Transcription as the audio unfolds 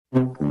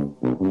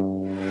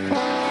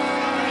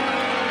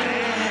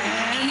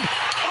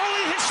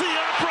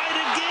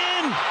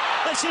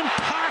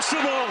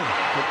impossible.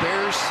 The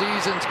Bears'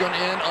 season's going to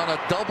end on a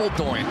double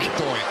doink.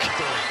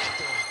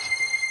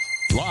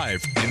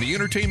 Live in the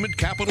entertainment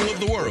capital of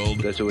the world.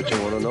 That's what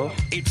you want to know?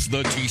 It's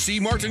the T.C.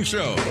 Martin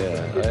Show.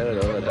 Yeah, I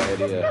don't know, an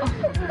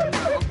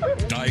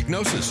idea.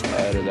 Diagnosis. I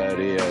had an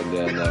idea, and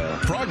then...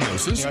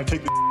 Prognosis. I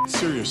take the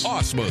serious.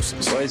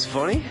 Osmosis. Why, it's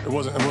funny? It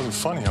wasn't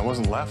funny. I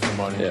wasn't laughing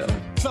about it.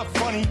 Yeah. It's not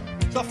funny.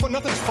 It's not fun.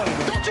 Nothing's funny.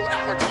 Don't you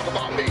ever talk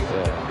about me.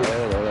 Yeah, I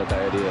don't know, that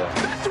idea.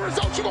 That's the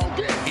result you're going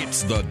to get.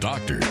 It's the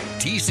Doctor,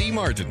 T.C.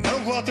 Martin. I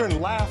don't go out there and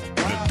laugh.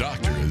 The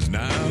Doctor is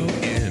now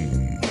in.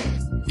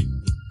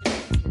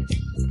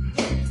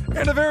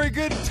 And a very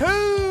good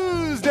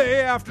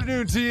Tuesday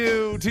afternoon to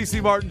you,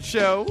 T.C. Martin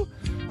Show.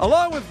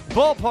 Along with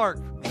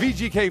Ballpark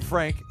VGK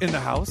Frank in the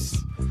house.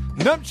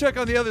 Numchuck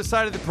on the other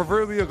side of the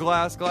proverbial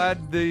glass. Glad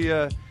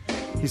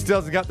he still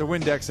hasn't got the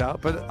Windex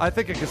out, but I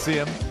think I can see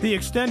him. The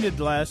extended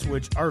glass,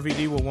 which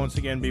RVD will once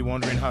again be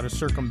wondering how to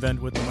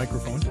circumvent with the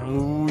microphone.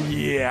 Oh,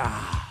 yeah.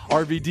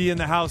 RVD in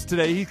the house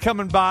today. He's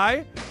coming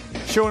by,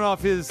 showing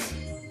off his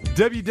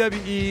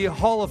WWE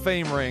Hall of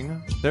Fame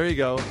ring. There you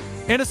go.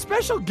 And a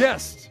special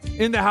guest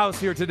in the house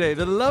here today,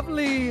 the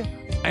lovely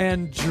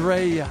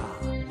Andrea.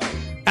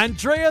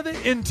 Andrea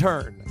the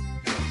intern.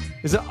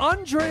 Is it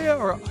Andrea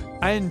or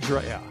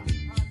Andrea?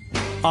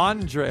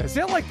 Andrea.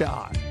 See, I like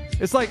that.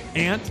 It's like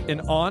aunt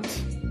and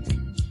aunt.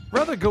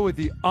 Rather go with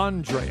the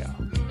Andrea.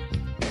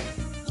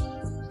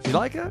 You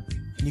like it?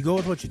 You go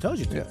with what she tells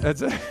you to. Yeah,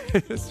 that's it.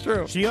 It's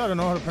true. She ought to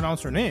know how to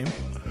pronounce her name.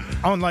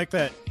 Unlike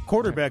that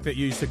quarterback that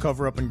you used to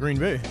cover up in Green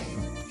Bay.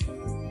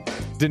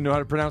 Didn't know how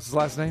to pronounce his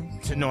last name?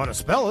 Didn't know how to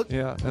spell it.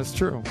 Yeah, that's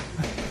true.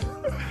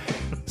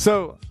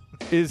 So,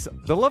 is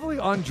the lovely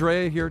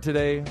Andrea here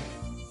today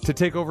to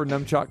take over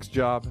Numchuck's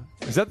job?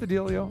 Is that the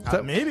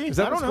dealio? Maybe. Is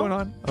that I don't what's know. going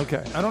on?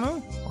 Okay. I don't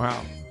know.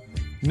 Wow.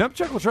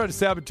 Numchuck will try to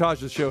sabotage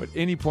the show at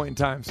any point in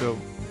time, so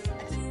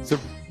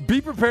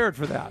be prepared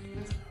for that.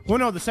 Well,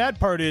 no, the sad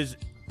part is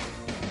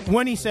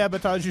when he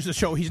sabotages the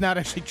show, he's not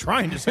actually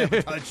trying to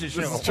sabotage the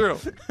show. This is true.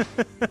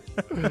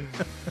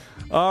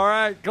 All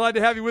right. Glad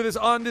to have you with us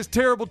on this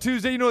terrible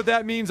Tuesday. You know what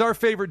that means. Our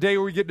favorite day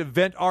where we get to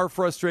vent our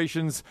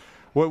frustrations,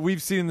 what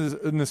we've seen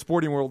in the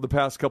sporting world the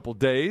past couple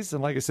days.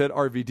 And like I said,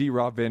 RVD,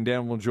 Rob Van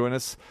Dam, will join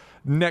us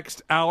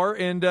next hour.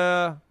 And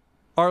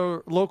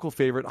our local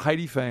favorite,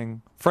 Heidi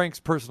Fang,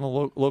 Frank's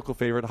personal local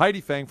favorite,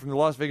 Heidi Fang from the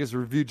Las Vegas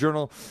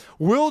Review-Journal,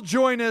 will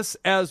join us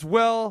as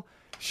well.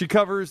 She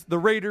covers the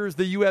Raiders,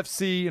 the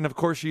UFC, and, of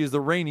course, she is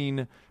the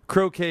reigning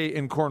croquet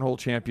and cornhole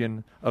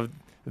champion of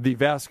the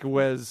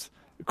Vasquez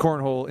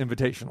Cornhole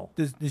Invitational.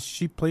 Does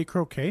she play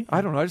croquet?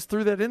 I don't know. I just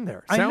threw that in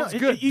there. I Sounds know.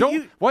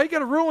 good. Why you got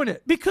to ruin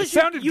it? Because it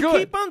sounded you good.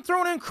 keep on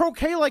throwing in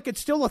croquet like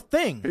it's still a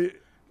thing.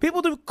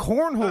 People do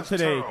cornhole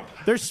today.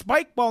 There's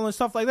spike ball and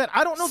stuff like that.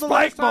 I don't know the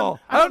last Spike ball.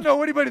 time. I don't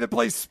know anybody that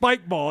plays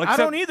spike ball. I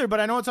don't either,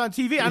 but I know it's on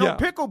TV. I know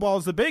pickleball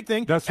is the big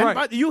thing. That's and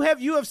right. You have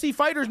UFC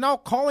fighters now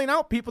calling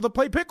out people to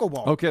play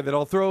pickleball. Okay, then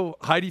I'll throw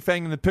Heidi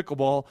Fang in the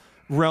pickleball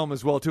realm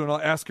as well, too, and I'll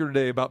ask her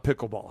today about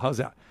pickleball. How's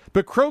that?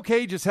 But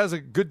croquet just has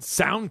a good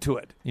sound to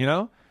it, you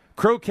know?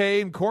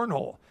 Croquet and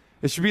cornhole.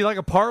 It should be like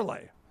a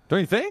parlay. Don't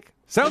you think?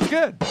 Sounds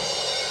good.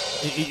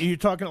 You're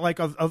talking like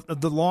of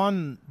the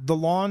lawn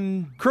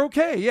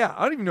croquet, yeah.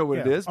 I don't even know what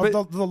it is. But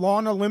the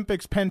lawn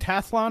Olympics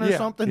pentathlon or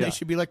something. Yeah. They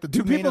should be like the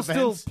two Do main people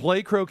events. still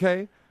play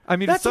croquet? I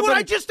mean, that's what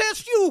I just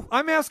asked you.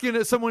 I'm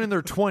asking someone in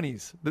their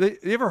 20s.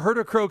 You ever heard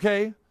of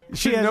croquet?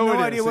 She has no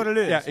idea what it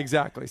is. Yeah,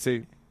 exactly.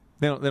 See,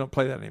 they don't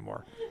play that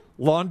anymore.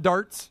 Lawn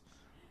darts.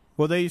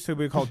 Well, they used to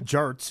be called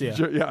jarts, yeah.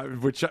 Yeah,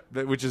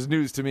 which is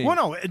news to me. Well,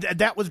 no,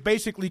 that was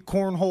basically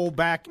cornhole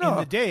back in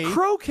the day.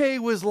 Croquet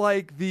was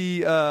like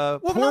the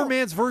poor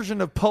man's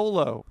version of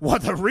polo. Well,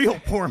 the real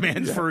poor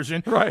man's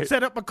version. Right.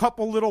 Set up a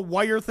couple little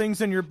wire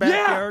things in your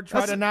backyard,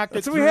 try to knock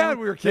it through. That's what we had when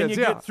we were kids, Then you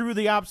get through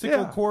the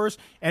obstacle course,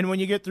 and when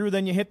you get through,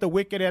 then you hit the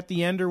wicket at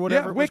the end or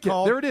whatever it was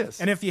called. There it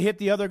is. And if you hit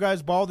the other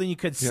guy's ball, then you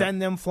could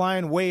send them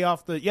flying way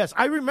off the... Yes,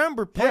 I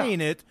remember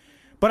playing it.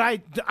 But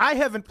I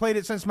haven't played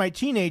it since my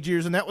teenage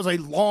years, and that was a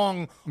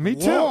long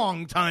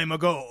time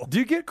ago. Do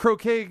you get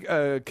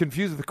croquet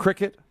confused with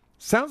cricket?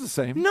 Sounds the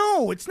same.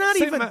 No, it's not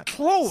even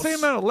close. Same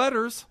amount of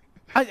letters.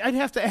 I'd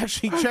have to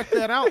actually check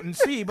that out and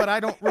see, but I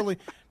don't really...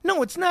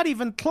 No, it's not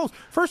even close.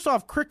 First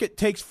off, cricket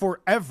takes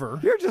forever.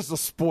 You're just a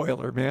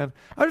spoiler, man.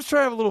 I just try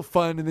to have a little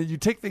fun, and then you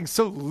take things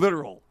so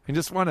literal and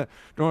just want to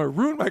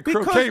ruin my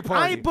croquet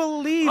party. I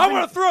believe... I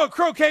want to throw a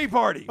croquet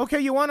party. Okay,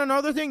 you want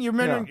another thing? You're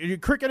mentioning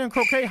cricket and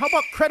croquet. How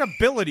about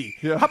credibility?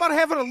 Yeah. How about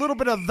having a little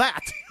bit of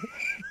that?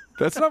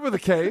 That's not with a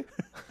K.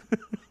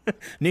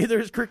 Neither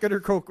is cricket or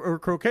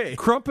croquet.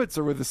 Crumpets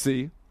are with a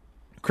C.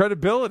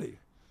 Credibility.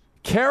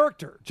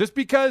 Character. Just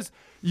because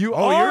you're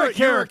a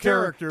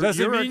character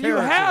doesn't mean you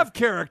have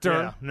character.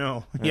 Yeah,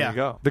 no. There you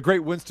go. The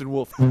great Winston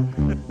Wolfe.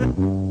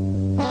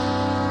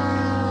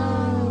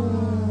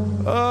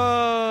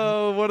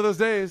 Oh, one of those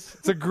days.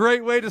 It's a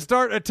great way to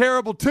start a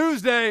terrible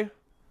Tuesday.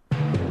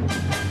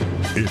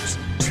 It's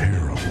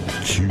Terrible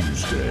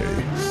Tuesday.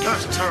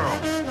 That's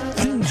terrible.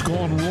 Things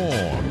gone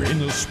wrong in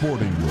the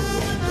sporting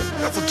world.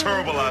 That's a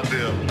terrible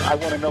idea. I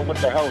want to know what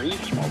the hell he's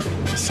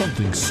smoking.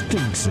 Something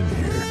stinks in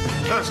here.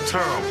 That's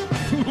terrible.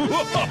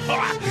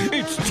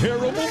 It's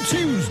Terrible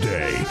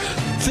Tuesday.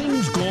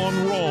 Things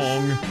gone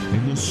wrong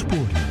in the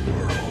sporting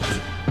world.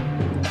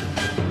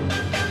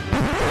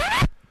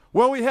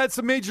 Well, we had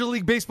some Major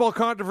League Baseball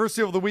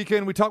controversy over the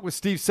weekend. We talked with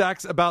Steve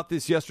Sachs about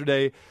this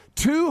yesterday.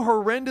 2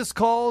 horrendous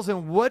calls,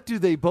 and what do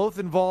they both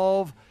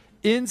involve?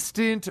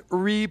 Instant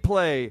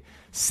replay.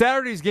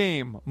 Saturday's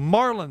game,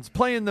 Marlins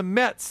playing the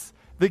Mets.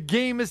 The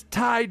game is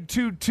tied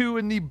 2-2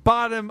 in the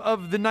bottom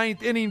of the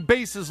 9th inning.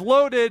 Bases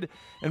loaded,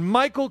 and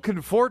Michael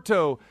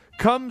Conforto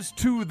comes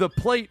to the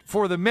plate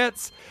for the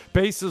Mets.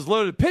 Bases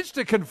loaded. Pitch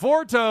to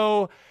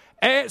Conforto.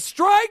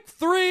 Strike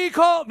 3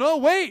 call. No,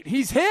 wait,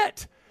 he's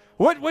hit.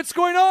 What's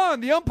going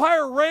on? The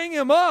umpire rang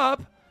him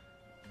up.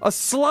 A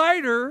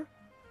slider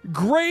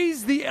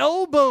grazed the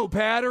elbow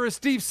pad, or as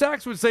Steve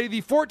Sachs would say,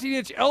 the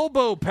 14-inch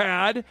elbow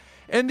pad,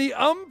 and the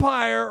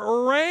umpire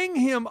rang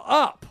him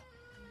up.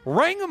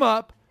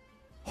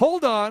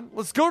 Hold on.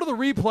 Let's go to the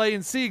replay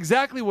and see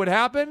exactly what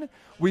happened.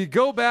 We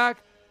go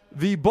back.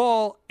 The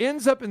ball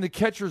ends up in the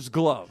catcher's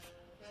glove,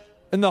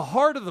 in the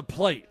heart of the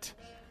plate.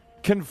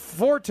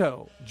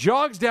 Conforto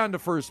jogs down to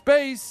first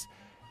base.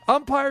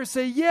 Umpires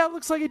say, yeah, it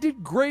looks like it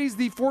did graze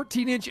the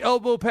 14-inch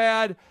elbow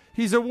pad.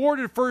 He's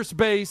awarded first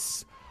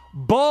base.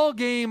 Ball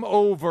game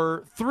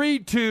over.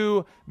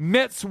 3-2.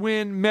 Mets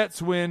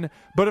win.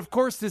 But, of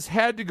course, this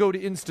had to go to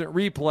instant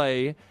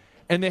replay,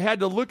 and they had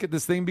to look at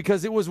this thing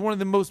because it was one of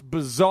the most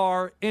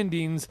bizarre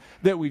endings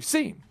that we've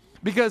seen.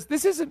 Because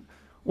this isn't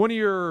one of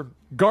your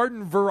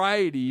garden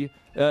variety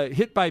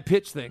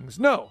hit-by-pitch things.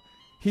 No.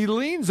 He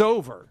leans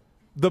over.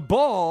 The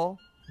ball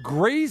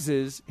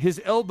grazes his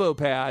elbow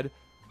pad.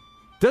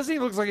 Doesn't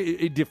even look like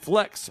it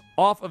deflects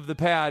off of the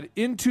pad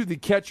into the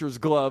catcher's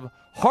glove,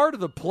 heart of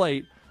the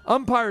plate.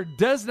 Umpire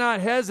does not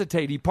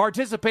hesitate. He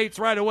participates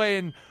right away,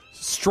 and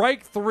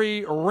strike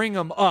 3, ring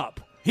him up.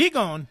 He's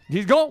gone.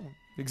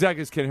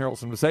 Exactly as Ken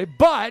Harrelson would say.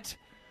 But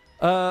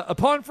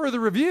upon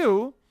further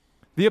review,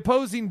 the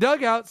opposing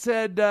dugout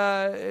said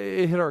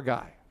it hit our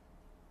guy.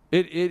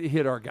 It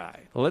hit our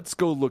guy. Let's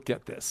go look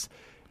at this.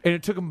 And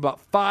it took him about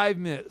 5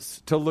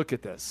 minutes to look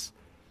at this.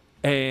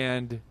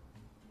 And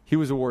he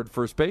was awarded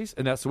first base,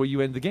 and that's the way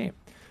you end the game.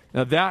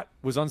 Now, that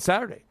was on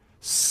Saturday.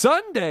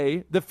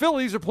 Sunday, the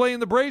Phillies are playing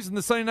the Braves in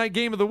the Sunday night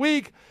game of the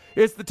week.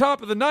 It's the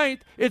top of the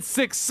 9th. It's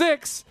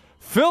 6-6.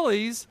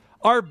 Phillies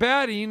are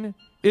batting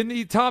in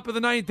the top of the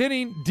 9th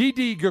inning.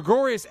 Didi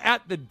Gregorius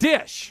at the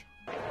dish.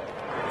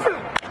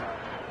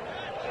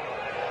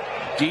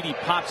 Didi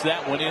pops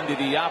that one into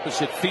the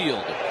opposite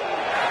field.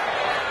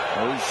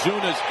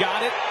 Ozuna's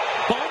got it.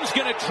 Bum's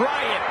going to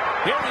try it.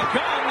 Here he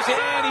comes,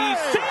 and he's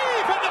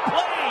safe at the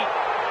plate.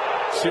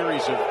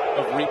 Series of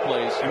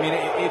replays. I mean,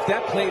 if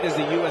that played as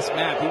a U.S.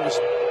 map, he was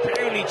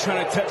barely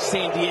trying to touch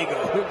San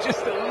Diego.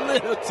 Just a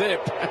little tip.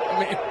 I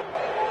mean,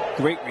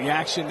 great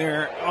reaction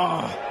there.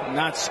 Oh,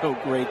 not so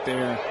great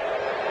there.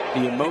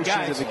 The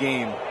emotions of the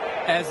game.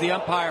 As the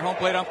home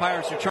plate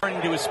umpire is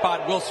returning to his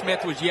spot, Will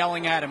Smith was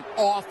yelling at him.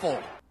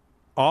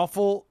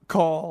 Awful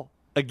call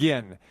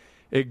again.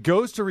 It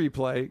goes to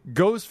replay,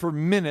 goes for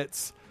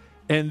minutes,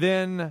 and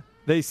then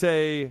they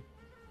say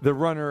the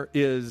runner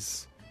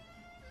is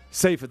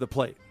safe at the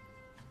plate.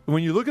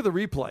 When you look at the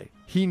replay,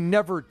 he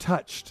never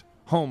touched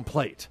home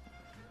plate.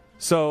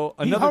 So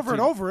he hovered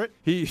over it.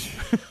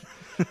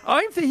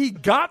 I think he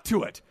got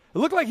to it. It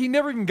looked like he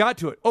never even got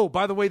to it. Oh,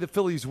 by the way, the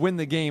Phillies win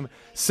the game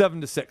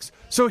 7-6.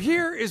 So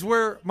here is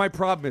where my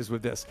problem is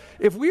with this.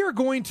 If we are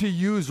going to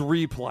use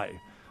replay,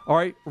 all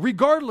right,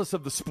 regardless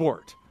of the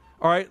sport,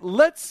 all right,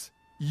 let's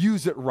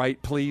use it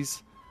right,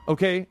 please.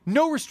 Okay?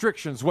 No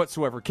restrictions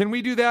whatsoever. Can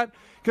we do that?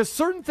 Because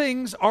certain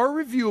things are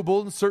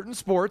reviewable in certain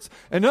sports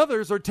and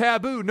others are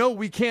taboo. No,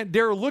 we can't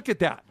dare look at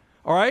that.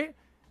 All right?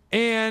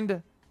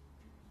 And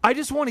I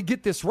just want to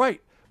get this right.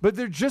 But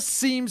there just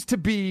seems to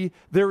be,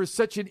 there is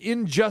such an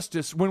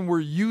injustice when we're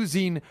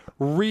using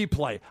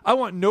replay. I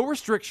want no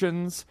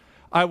restrictions.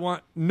 I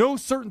want no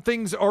certain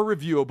things are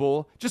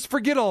reviewable. Just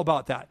forget all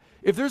about that.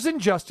 If there's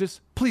injustice,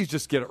 please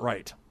just get it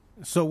right.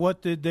 So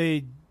what did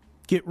they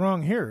get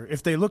wrong here?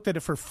 If they looked at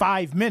it for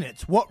 5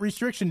 minutes, what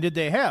restriction did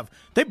they have?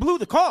 They blew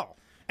the call.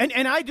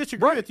 And I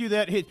disagree with you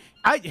that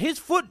his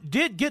foot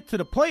did get to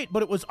the plate,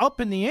 but it was up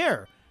in the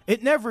air.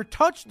 It never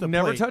touched the plate.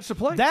 Never touched the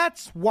plate.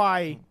 That's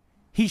why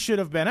he should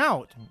have been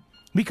out,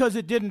 because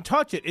it didn't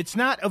touch it. It's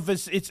not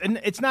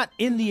it's not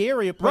in the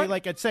area play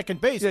like at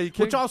second base,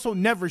 which also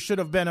never should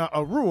have been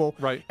a rule.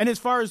 Right. And as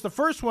far as the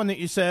first one that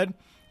you said,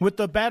 with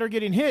the batter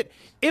getting hit,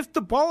 if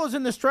the ball is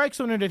in the strike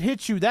zone and it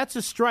hits you, that's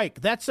a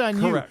strike. That's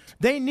on you.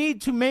 They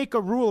need to make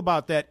a rule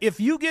about that. If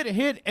you get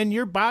hit and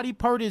your body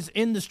part is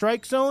in the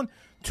strike zone,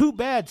 too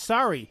bad,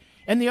 sorry.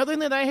 And the other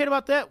thing that I hate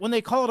about that, when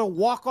they call it a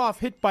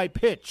walk-off hit by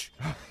pitch.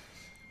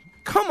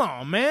 Come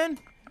on, man.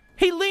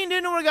 He leaned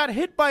into it and got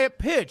hit by a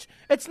pitch.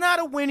 It's not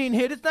a winning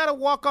hit. It's not a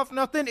walk-off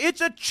nothing. It's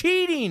a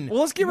cheating.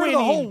 Well, let's get rid of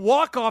the whole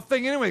walk-off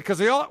thing anyway, because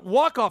the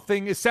walk-off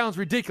thing sounds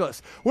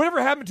ridiculous.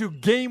 Whatever happened to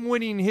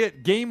game-winning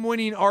hit,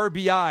 game-winning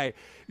RBI,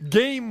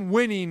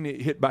 game-winning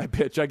hit by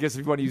pitch, I guess,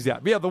 if you want to use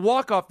that. But yeah, the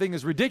walk-off thing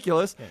is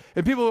ridiculous. Yeah.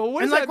 And people go,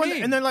 what does that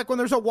mean? And then when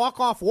there's a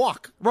walk-off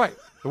walk. Right,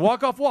 the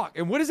walk-off walk.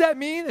 And what does that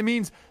mean? It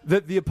means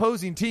that the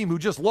opposing team who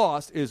just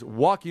lost is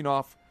walking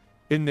off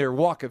in their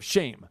walk of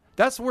shame.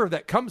 That's where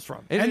that comes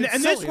from. And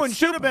this one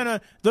should have been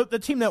the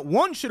team that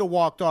won should have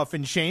walked off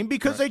in shame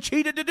because they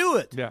cheated to do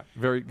it. Yeah,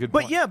 very good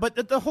point. But yeah,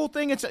 but the whole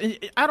thing,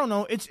 I don't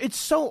know, it's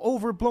so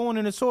overblown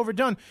and it's so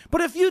overdone.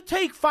 But if you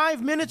take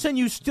 5 minutes and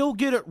you still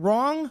get it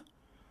wrong,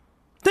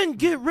 then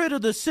get rid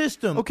of the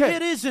system. Okay.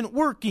 It isn't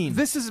working.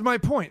 This is my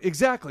point,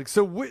 exactly.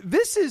 So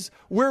this is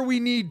where we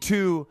need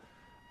to,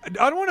 I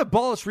don't want to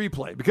abolish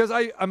replay because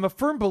I'm a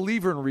firm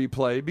believer in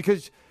replay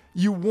because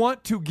you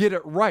want to get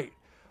it right.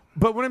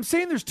 But when I'm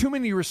saying there's too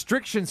many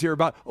restrictions here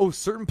about,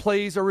 certain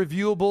plays are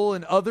reviewable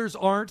and others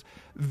aren't,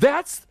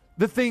 that's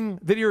the thing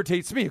that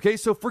irritates me, okay?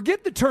 So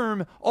forget the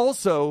term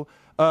also,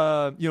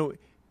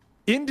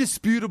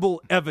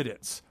 indisputable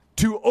evidence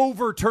to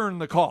overturn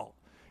the call.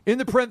 In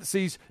the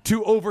parentheses,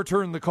 to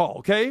overturn the call,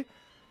 okay?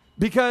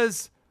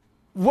 Because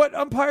what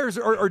umpires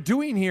are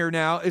doing here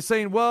now is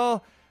saying,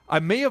 well, I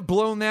may have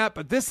blown that,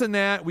 but this and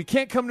that, we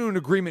can't come to an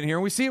agreement here.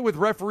 And we see it with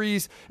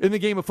referees in the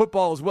game of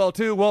football as well,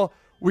 too. Well,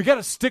 we got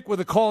to stick with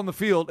a call on the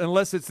field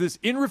unless it's this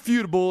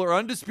irrefutable or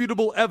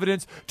undisputable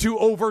evidence to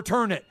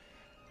overturn it.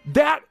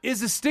 That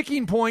is a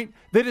sticking point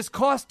that has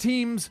cost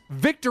teams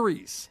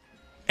victories.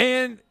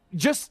 And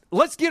just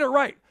let's get it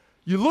right.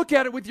 You look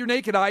at it with your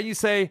naked eye and you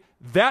say,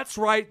 that's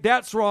right,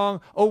 that's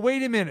wrong. Oh,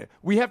 wait a minute.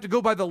 We have to go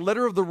by the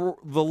letter of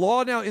the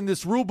law now in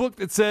this rule book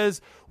that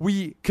says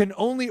we can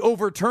only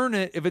overturn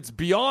it if it's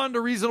beyond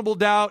a reasonable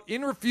doubt,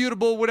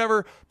 irrefutable,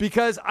 whatever,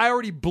 because I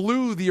already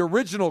blew the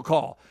original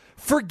call.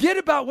 Forget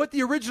about what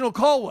the original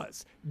call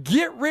was.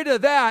 Get rid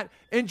of that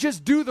and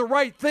just do the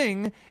right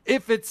thing.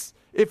 If it's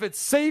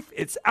safe,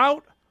 it's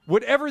out.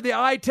 Whatever the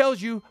eye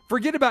tells you,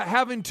 forget about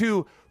having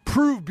to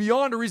prove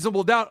beyond a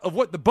reasonable doubt of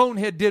what the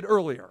bonehead did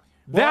earlier.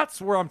 Well,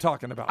 that's where I'm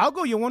talking about. I'll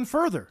go you one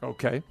further.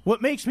 Okay.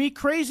 What makes me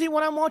crazy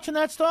when I'm watching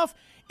that stuff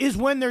is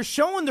when they're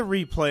showing the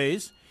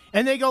replays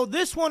and they go,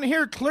 this one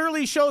here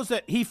clearly shows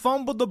that he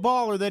fumbled the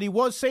ball or that he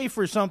was safe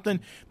or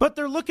something, but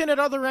they're looking at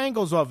other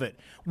angles of it.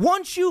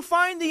 Once you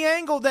find the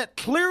angle that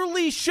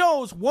clearly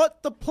shows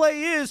what the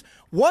play is,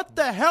 what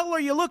the hell are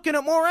you looking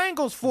at more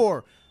angles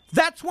for?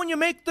 That's when you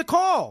make the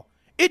call.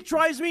 It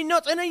drives me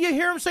nuts. And then you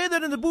hear him say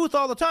that in the booth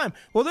all the time.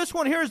 Well, this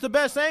one here is the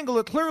best angle.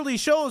 It clearly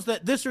shows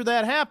that this or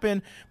that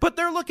happened, but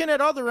they're looking at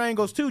other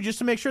angles too just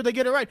to make sure they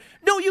get it right.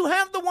 No, you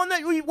have the one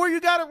where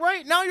you got it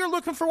right. Now you're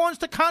looking for ones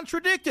to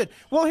contradict it.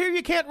 Well, here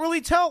you can't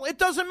really tell. It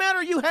doesn't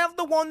matter. You have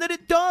the one that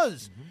it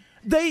does.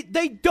 Mm-hmm.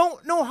 They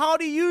don't know how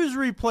to use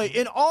replay.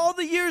 In all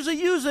the years of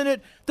using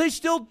it, they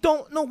still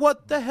don't know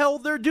what the hell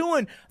they're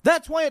doing.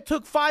 That's why it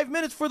took 5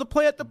 minutes for the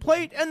play at the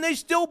plate, and they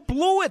still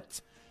blew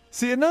it.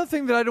 See, another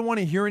thing that I don't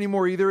want to hear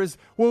anymore either is,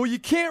 well, you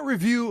can't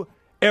review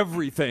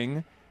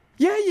everything.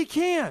 Yeah, you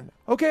can.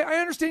 Okay, I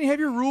understand you have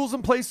your rules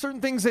in place, certain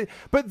things,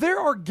 but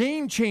there are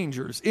game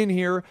changers in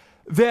here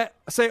that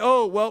say,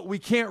 oh, well, we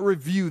can't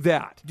review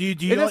that. Do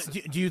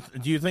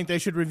you think they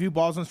should review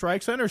balls and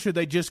strikes then, or should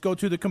they just go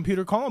to the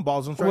computer calling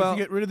balls and strikes to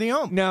get rid of the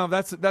ump? No,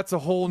 that's a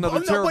whole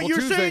nother terrible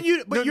Tuesday.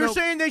 You're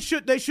saying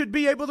they should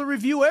be able to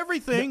review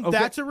everything. Okay.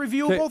 That's a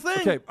reviewable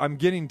thing. Okay, I'm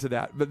getting to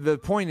that. But the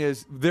point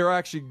is, they're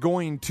actually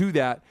going to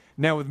that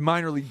now with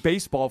minor league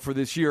baseball for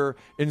this year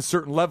in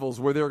certain levels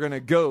where they're going to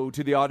go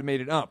to the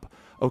automated ump.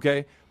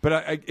 Okay?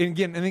 But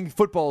again, I think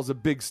football is a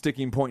big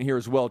sticking point here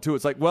as well, too.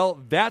 It's like,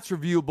 well, that's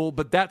reviewable,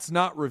 but that's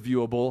not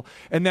reviewable,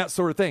 and that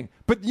sort of thing.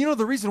 But,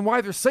 the reason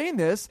why they're saying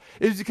this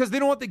is because they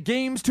don't want the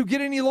games to get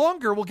any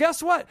longer. Well,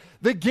 guess what?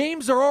 The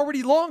games are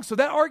already long, so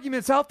that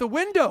argument's out the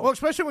window. Well,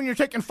 especially when you're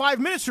taking 5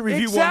 minutes to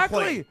review one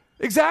play.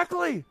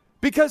 Exactly.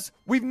 Because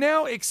we've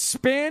now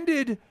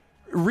expanded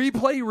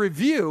replay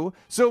review.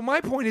 So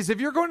my point is,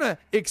 if you're going to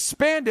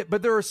expand it,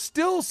 but there are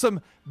still some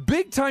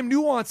big-time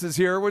nuances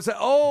here where it's like,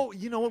 oh,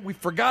 you know what, we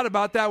forgot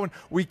about that one.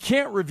 We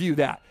can't review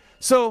that.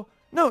 So,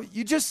 no,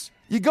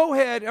 you go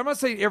ahead. I'm not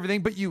saying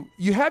everything, but you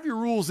have your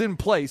rules in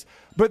place.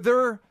 But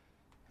there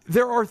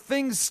are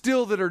things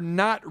still that are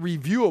not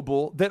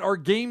reviewable that are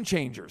game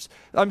changers.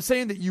 I'm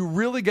saying that you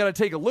really got to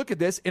take a look at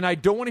this, and I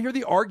don't want to hear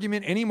the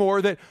argument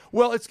anymore that,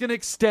 well, it's going to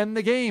extend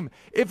the game.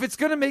 If it's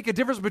going to make a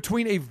difference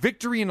between a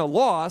victory and a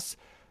loss,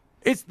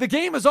 the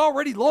game is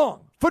already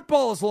long.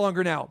 Football is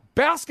longer now.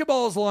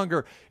 Basketball is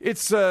longer.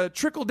 It's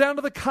trickled down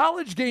to the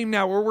college game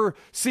now where we're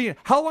seeing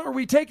how long are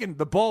we taking?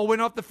 The ball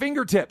went off the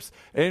fingertips,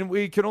 and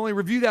we can only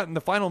review that in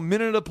the final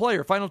minute of play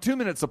or final 2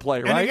 minutes of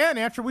play, right? And again,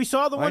 after we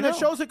saw the one that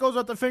shows it goes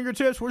off the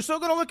fingertips, we're still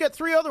going to look at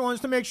 3 other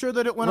ones to make sure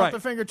that it went off the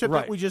fingertip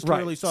that we just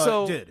really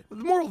saw it did.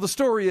 The moral of the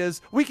story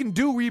is we can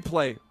do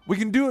replay. We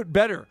can do it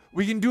better.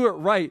 We can do it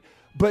right.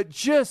 But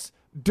just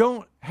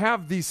don't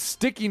have these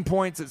sticking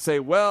points that say,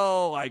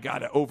 well, I got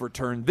to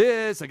overturn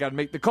this, I got to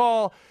make the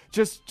call.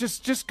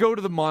 Just go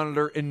to the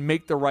monitor and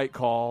make the right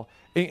call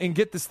and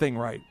get this thing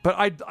right. But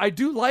I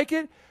do like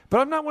it, but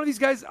I'm not one of these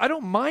guys. I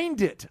don't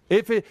mind it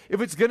if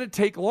it's going to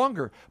take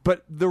longer.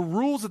 But the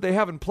rules that they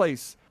have in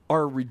place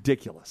are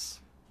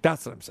ridiculous.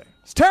 That's what I'm saying.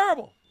 It's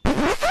terrible.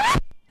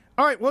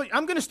 All right, well,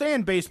 I'm going to stay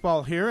in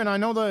baseball here, and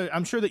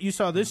I'm sure that you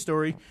saw this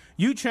story.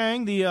 Yu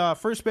Chang, the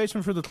first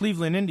baseman for the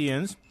Cleveland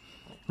Indians,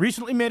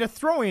 recently made a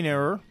throwing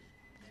error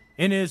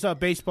in his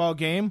baseball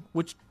game,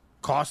 which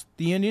cost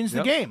the Indians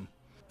the game.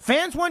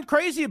 Fans went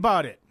crazy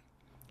about it.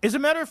 As a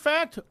matter of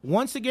fact,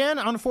 once again,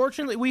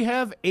 unfortunately, we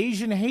have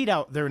Asian hate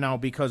out there now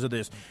because of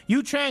this.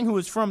 Yu Chang, who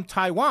is from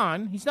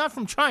Taiwan, he's not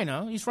from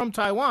China, he's from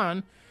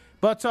Taiwan,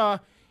 but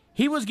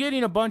he was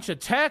getting a bunch of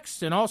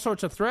texts and all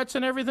sorts of threats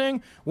and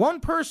everything. One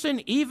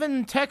person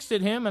even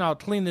texted him, and I'll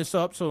clean this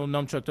up so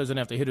Numchuck doesn't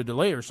have to hit a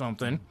delay or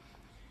something.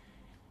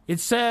 It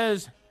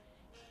says,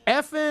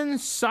 effing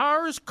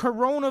SARS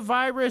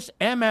coronavirus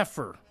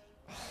MFer.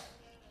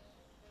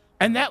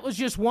 And that was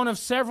just one of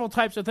several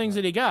types of things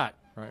that he got.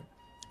 Right.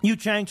 Yu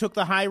Chang took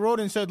the high road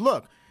and said,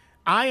 look,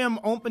 I am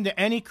open to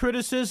any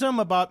criticism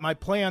about my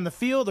play on the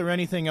field or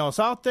anything else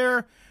out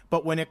there,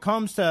 but when it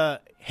comes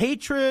to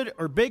hatred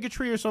or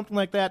bigotry or something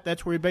like that,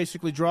 that's where you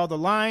basically draw the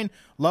line.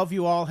 Love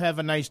you all. Have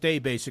a nice day,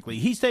 basically.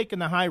 He's taking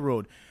the high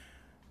road.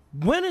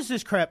 When is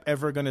this crap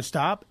ever going to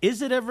stop?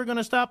 Is it ever going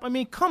to stop? I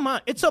mean, come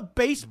on. It's a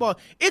baseball.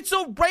 It's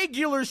a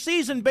regular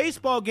season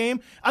baseball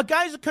game. A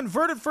guy's a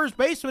converted first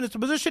baseman. It's a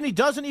position he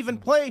doesn't even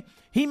play.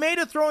 He made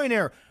a throwing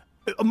error.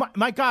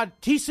 My God,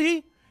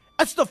 TC,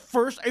 that's the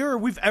first error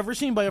we've ever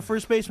seen by a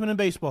first baseman in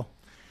baseball.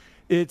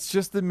 It's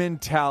just the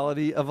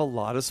mentality of a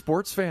lot of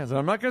sports fans. And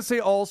I'm not going to say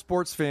all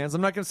sports fans.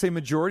 I'm not going to say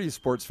majority of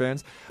sports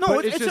fans. No,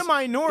 it's a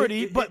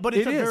minority, but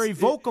it's a very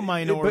vocal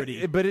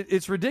minority. But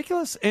it's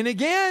ridiculous. And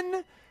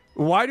again,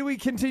 why do we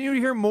continue to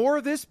hear more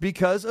of this?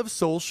 Because of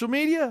social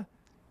media.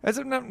 As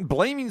I'm not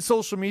blaming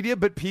social media,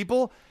 but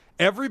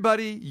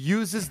everybody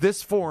uses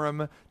this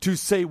forum to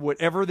say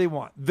whatever they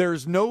want.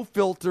 There's no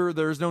filter.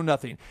 There's no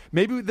nothing.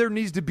 Maybe there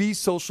needs to be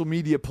social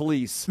media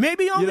police.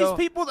 Maybe all these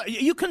people,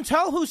 you can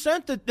tell who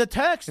sent the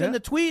text and the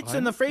tweets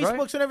and the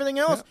Facebooks and everything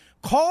else.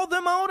 Yeah. Call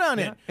them out on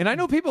it. And I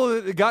know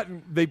people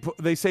that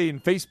they say in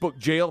Facebook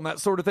jail and that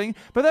sort of thing.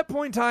 But at that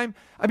point in time,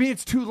 I mean,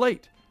 it's too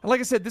late. And like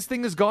I said, this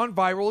thing has gone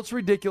viral. It's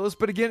ridiculous.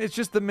 But again, it's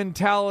just the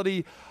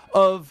mentality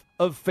of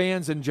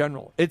fans in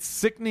general. It's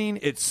sickening.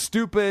 It's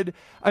stupid.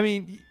 I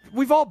mean,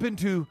 we've all been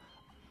to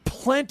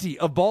plenty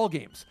of ball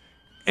games.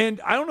 And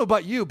I don't know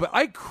about you, but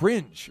I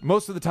cringe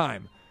most of the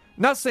time.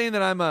 Not saying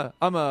that I'm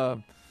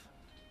a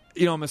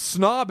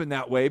snob in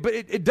that way, but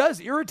it does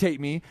irritate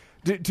me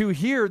to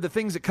hear the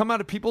things that come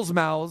out of people's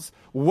mouths,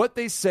 what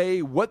they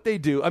say, what they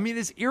do. I mean,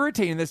 it's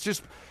irritating. That's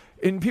just,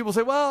 and people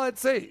say, well, I'd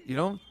say,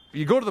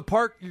 you go to the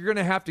park, you're going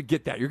to have to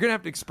get that. You're going to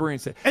have to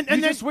experience it. And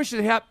you just wish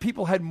that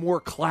people had more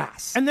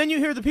class. And then you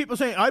hear the people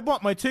saying, I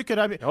bought my ticket.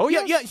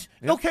 Yes.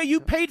 Okay, you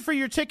paid for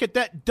your ticket.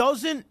 That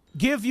doesn't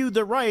give you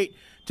the right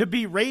to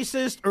be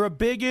racist or a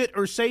bigot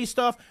or say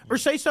stuff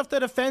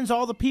that offends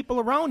all the people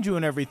around you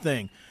and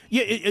everything.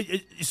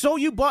 So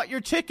you bought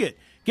your ticket.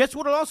 Guess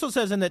what it also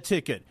says in that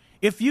ticket?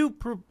 If you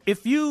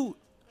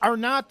are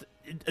not,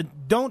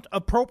 don't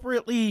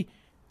appropriately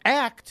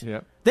act,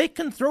 they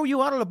can throw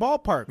you out of the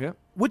ballpark. Yep.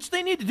 Which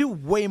they need to do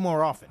way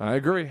more often. I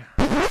agree.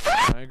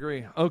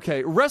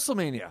 Okay,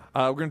 WrestleMania.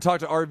 We're going to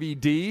talk to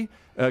RVD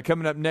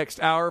coming up next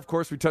hour. Of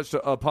course, we touched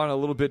upon it a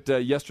little bit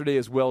yesterday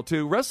as well,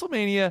 too.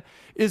 WrestleMania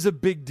is a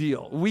big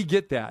deal. We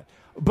get that.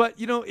 But,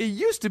 it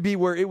used to be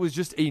where it was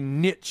just a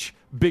niche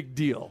big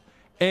deal.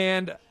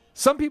 And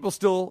some people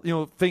still,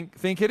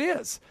 think it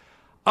is.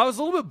 I was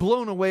a little bit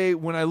blown away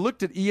when I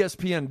looked at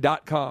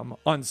ESPN.com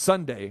on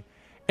Sunday,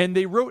 and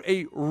they wrote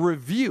a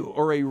review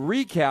or a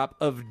recap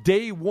of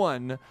day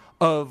one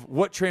of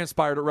what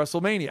transpired at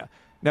WrestleMania.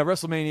 Now,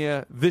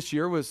 WrestleMania this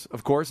year was,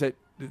 of course, at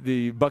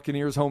the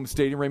Buccaneers' home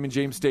stadium, Raymond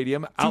James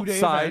Stadium,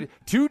 outside.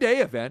 Two-day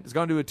event. It's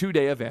gone to a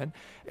two-day event.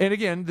 And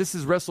again, this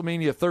is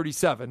WrestleMania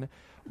 37.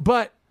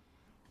 But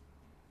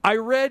I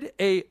read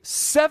a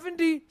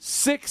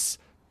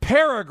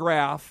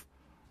 76-paragraph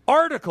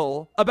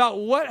article about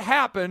what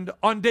happened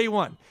on day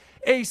one.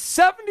 A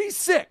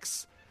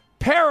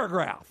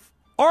 76-paragraph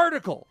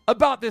article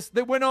about this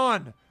that went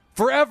on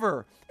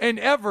forever and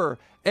ever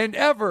and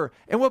ever.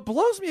 And what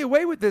blows me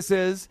away with this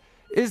is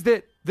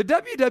that the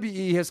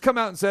WWE has come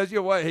out and says,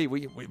 hey,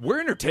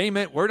 we're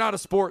entertainment, we're not a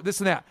sport, this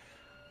and that.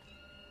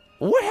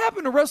 What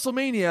happened to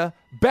WrestleMania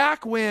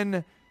back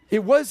when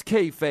it was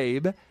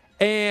kayfabe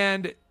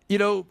and,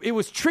 it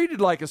was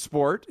treated like a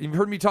sport? You've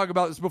heard me talk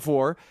about this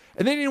before.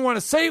 And they didn't want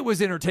to say it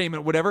was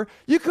entertainment, whatever.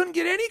 You couldn't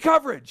get any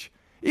coverage.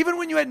 Even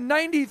when you had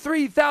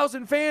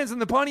 93,000 fans in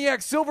the Pontiac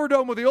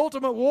Silverdome with the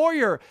Ultimate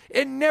Warrior,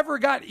 it never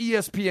got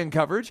ESPN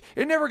coverage.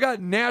 It never got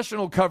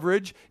national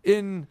coverage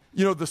in,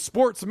 the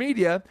sports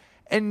media.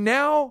 And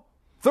now,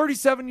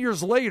 37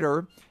 years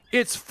later,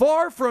 it's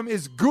far from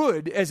as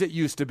good as it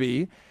used to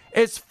be.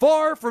 It's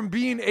far from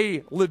being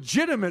a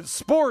legitimate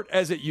sport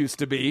as it used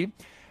to be.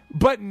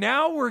 But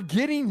now we're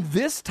getting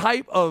this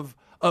type of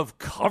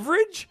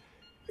coverage?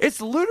 It's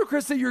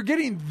ludicrous that you're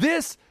getting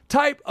this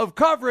type of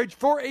coverage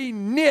for a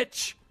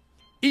niche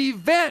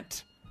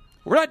event.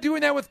 We're not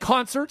doing that with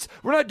concerts.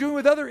 We're not doing it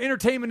with other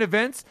entertainment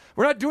events.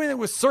 We're not doing it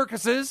with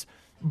circuses.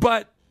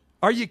 But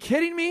are you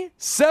kidding me?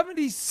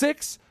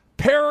 76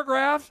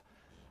 paragraph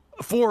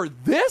for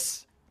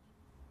this?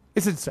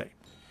 It's insane.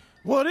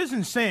 Well, it is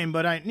insane,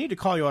 but I need to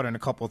call you out on a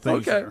couple of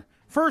things Okay. here.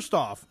 First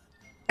off,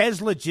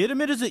 as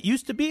legitimate as it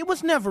used to be, it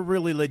was never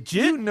really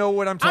legit. You know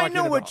what I'm talking about.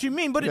 I know what you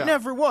mean, but it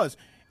never was.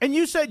 And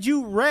you said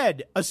you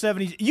read a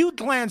 70. You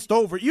glanced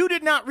over. You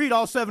did not read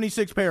all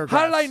 76 paragraphs.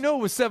 How did I know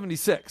it was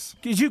 76?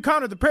 Because you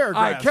counted the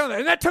paragraphs. I counted,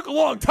 and that took a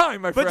long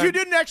time, my friend. But you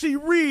didn't actually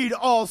read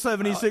all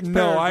 76 paragraphs.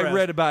 No, I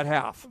read about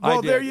half. Well,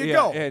 I did. there you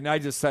go. And I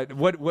just said,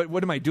 what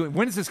am I doing?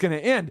 When is this going to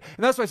end?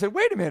 And that's why I said,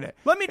 wait a minute.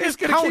 Let me just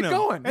gonna count keep them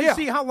going and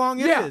see how long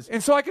it is.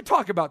 And so I could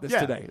talk about this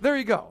today. There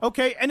you go.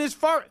 Okay, and as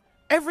far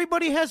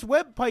everybody has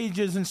web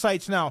pages and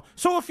sites now.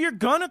 So if you're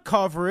going to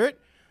cover it,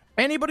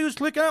 anybody who's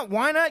clicking on it,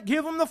 why not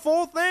give them the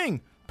full thing?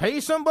 Pay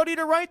somebody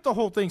to write the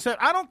whole thing. So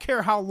I don't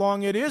care how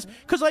long it is,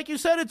 because like you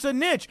said, it's a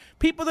niche.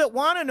 People that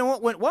want to know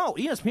it went, wow,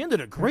 ESPN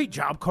did a great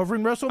job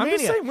covering WrestleMania. I'm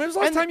just saying, when was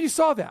the last time you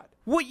saw that?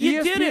 Well,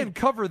 you ESPN didn't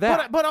cover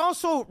that. But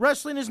also,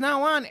 wrestling is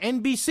now on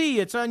NBC.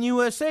 It's on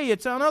USA.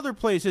 It's on other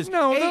places.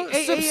 No,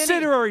 the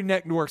subsidiary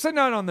networks. They're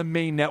not on the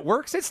main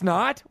networks. It's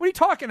not. What are you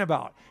talking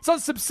about? It's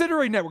on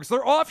subsidiary networks.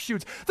 They're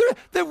offshoots.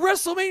 The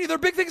WrestleMania, their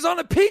big things on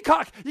the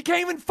Peacock. You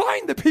can't even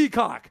find the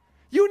Peacock.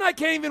 You and I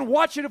can't even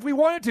watch it if we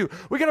wanted to.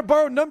 We got to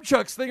borrow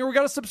Nunchuck's thing or we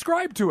got to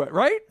subscribe to it,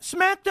 right?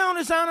 SmackDown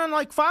is on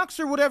like Fox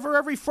or whatever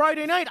every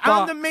Friday night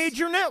on the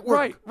major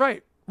network.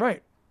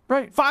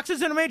 Right. Fox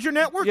is in a major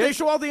network. Yes. They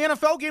show all the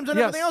NFL games and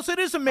everything else. It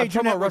is a major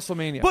I'm talking network. about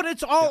WrestleMania. But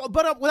it's all.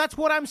 But that's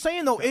what I'm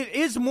saying though. It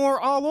is more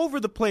all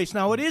over the place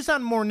now. It is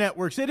on more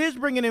networks. It is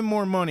bringing in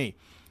more money.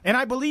 And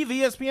I believe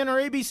ESPN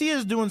or ABC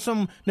is doing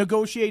some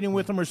negotiating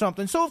with them or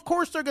something. So, of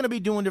course, they're going to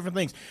be doing different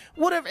things.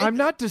 Whatever. I'm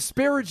not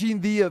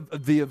disparaging the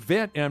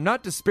event, and I'm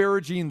not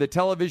disparaging the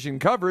television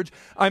coverage.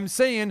 I'm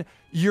saying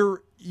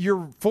you're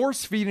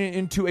force-feeding it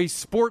into a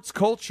sports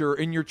culture,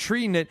 and you're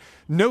treating it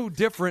no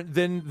different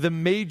than the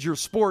major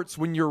sports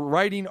when you're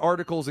writing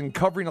articles and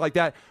covering it like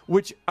that.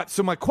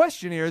 So my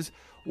question is,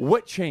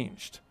 what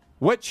changed?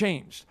 What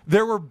changed?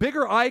 There were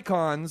bigger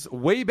icons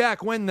way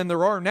back when than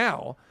there are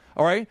now.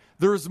 All right,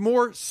 there's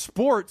more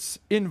sports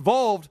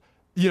involved,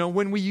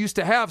 when we used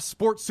to have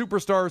sports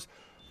superstars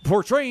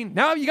portraying.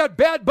 Now you got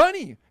Bad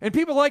Bunny and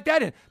people like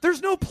that in.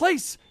 There's no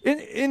place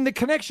in the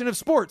connection of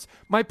sports.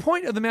 My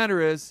point of the matter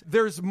is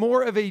there's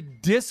more of a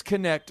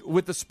disconnect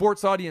with the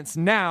sports audience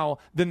now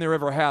than there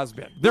ever has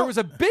been. There was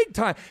a big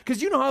time,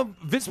 because you know how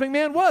Vince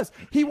McMahon was.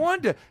 He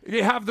wanted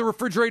to have the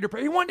refrigerator.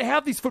 He wanted to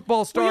have these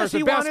football stars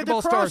and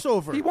basketball stars.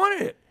 He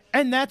wanted it.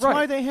 And that's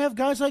why they have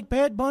guys like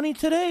Bad Bunny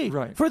today.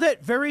 Right. For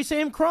that very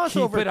same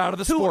crossover. Keep it out of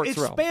the sports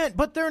realm. realm.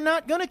 But they're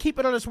not going to keep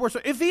it out of the sports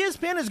realm. If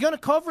ESPN is going to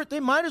cover it, they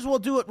might as well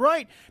do it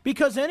right.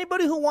 Because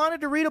anybody who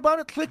wanted to read about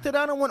it clicked it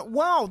on and went,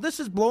 wow,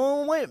 this is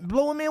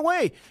blowing me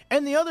away.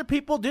 And the other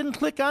people didn't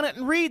click on it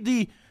and read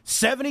the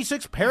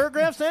 76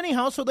 paragraphs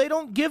anyhow, so they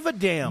don't give a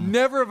damn.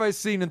 Never have I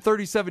seen in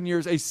 37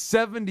 years a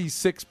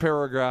 76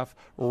 paragraph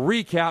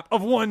recap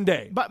of one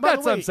day. That's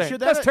what I'm saying.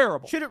 That's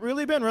terrible. Should it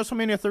really been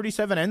WrestleMania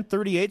 37 and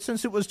 38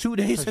 since it was 2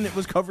 days and it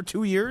was covered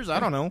 2 years? I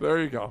don't know.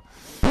 There you go.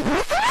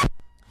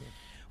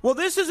 Well,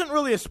 this isn't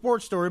really a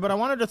sports story, but I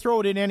wanted to throw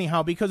it in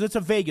anyhow because it's a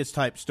Vegas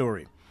type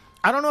story.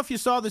 I don't know if you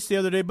saw this the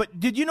other day, but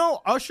did you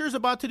know Usher's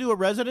about to do a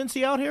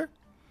residency out here?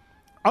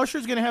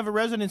 Usher's going to have a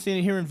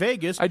residency here in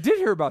Vegas. I did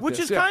hear about this. Which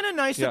is kind of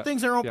nice that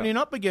things are opening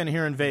up again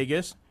here in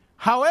Vegas.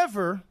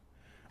 However,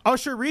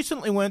 Usher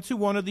recently went to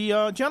one of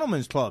the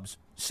gentlemen's clubs,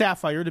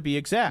 Sapphire to be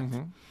exact.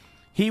 Mm-hmm.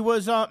 He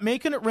was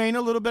making it rain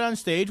a little bit on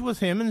stage with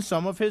him and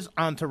some of his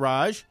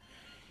entourage.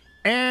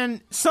 And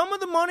some of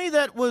the money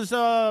that was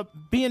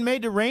being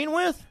made to rain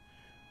with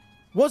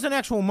wasn't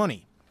actual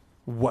money.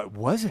 What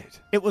was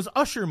it? It was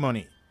Usher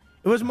money.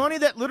 It was money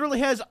that literally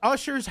has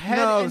Usher's head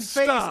and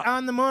face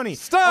on the money.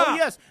 Stop! Oh,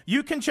 yes.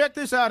 You can check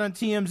this out on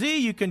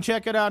TMZ. You can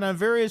check it out on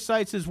various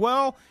sites as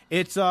well.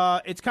 It's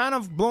kind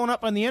of blown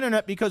up on the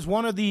internet because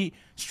one of the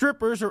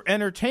strippers or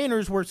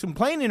entertainers were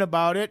complaining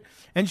about it,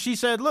 and she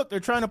said, look,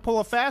 they're trying to pull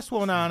a fast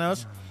one on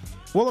us.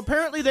 Well,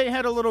 apparently they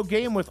had a little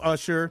game with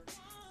Usher,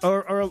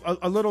 or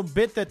a little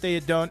bit that they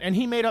had done, and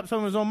he made up some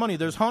of his own money.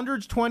 There's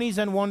hundreds, 20s,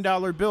 and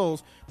 $1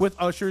 bills with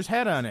Usher's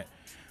head on it.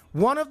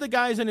 One of the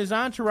guys in his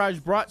entourage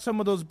brought some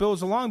of those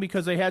bills along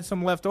because they had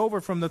some left over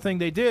from the thing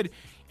they did,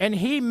 and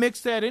he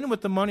mixed that in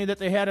with the money that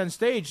they had on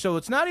stage. So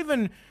it's not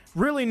even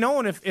really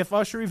known if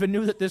Usher even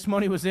knew that this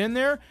money was in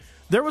there.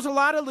 There was a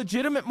lot of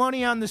legitimate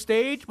money on the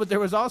stage, but there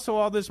was also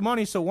all this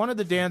money. So one of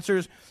the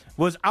dancers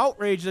was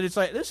outraged that it's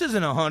like, this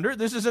isn't 100,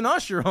 this is an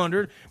Usher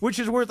 100, which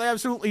is worth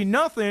absolutely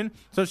nothing.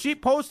 So she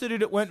posted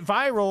it, it went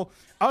viral.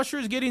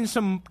 Usher's getting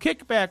some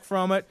kickback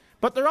from it,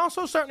 but they're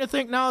also starting to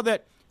think now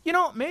that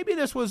maybe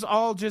this was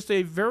all just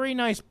a very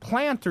nice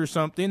plant or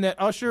something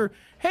that Usher,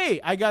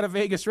 hey, I got a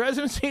Vegas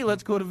residency.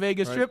 Let's go to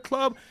Vegas Strip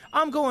Club.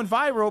 I'm going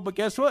viral, but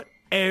guess what?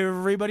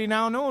 Everybody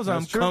now knows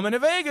I'm coming to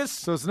Vegas.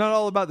 So it's not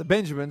all about the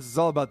Benjamins. It's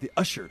all about the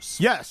Ushers.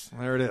 Yes.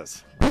 There it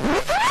is.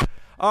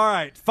 All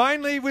right.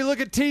 Finally, we look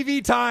at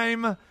TV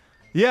time.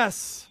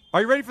 Yes. Are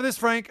you ready for this,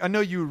 Frank? I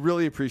know you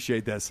really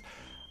appreciate this.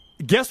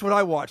 Guess what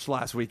I watched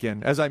last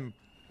weekend as I'm,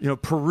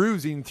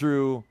 perusing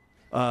through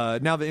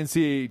now the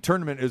NCAA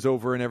tournament is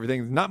over and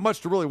everything. Not much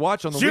to really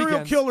watch on the weekends.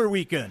 Serial killer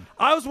weekend.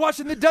 I was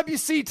watching the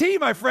WCT,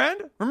 my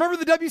friend. Remember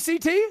the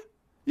WCT? You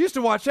used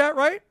to watch that,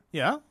 right?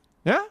 Yeah.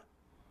 Yeah?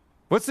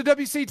 What's the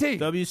WCT?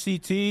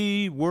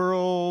 WCT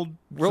World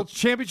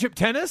Championship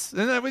Tennis?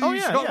 Isn't that what you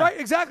used to call it? Right?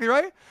 Exactly,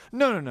 right?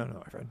 No,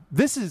 my friend.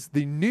 This is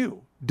the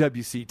new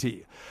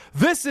WCT.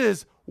 This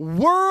is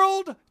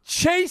World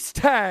Chase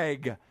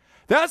Tag.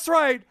 That's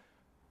right.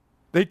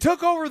 They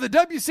took over the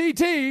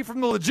WCT from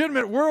the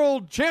legitimate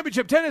World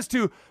Championship Tennis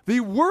to the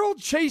World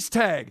Chase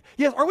Tag.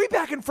 Yes, are we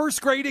back in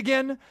first grade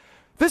again?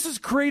 This is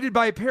created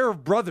by a pair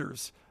of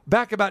brothers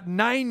back about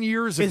 9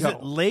 years ago. Is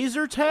it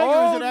laser tag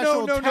or is it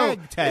actual tag?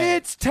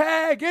 It's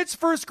tag. It's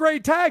first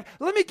grade tag.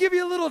 Let me give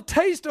you a little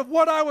taste of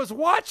what I was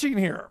watching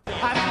here. He's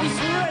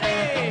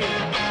ready.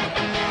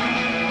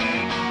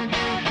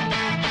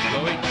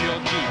 Lloyd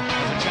Georgie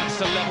has a chance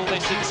to level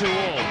this into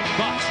all,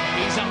 but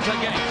he's up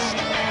against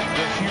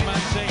the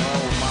human thing.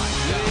 Oh my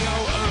God. Leo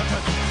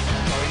Urban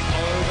going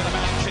over the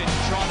mountain,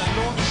 trying to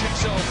launch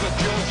himself at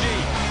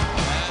Georgie.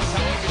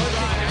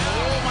 And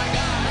oh my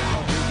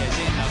God. Rodriguez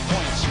in the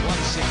points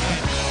once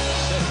again.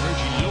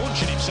 Sergio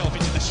launching himself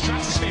into the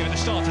stratosphere at the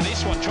start of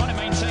this one, trying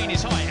to maintain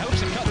his height, hopes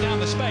to cut down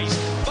the space,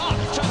 but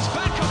turns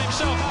back on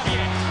himself,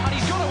 Javier, and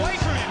he's got away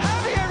from him.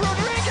 Javier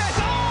Rodriguez,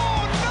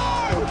 oh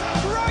no!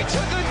 Right to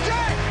the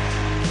deck!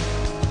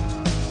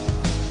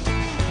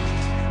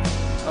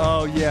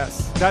 Oh,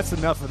 yes. That's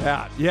enough of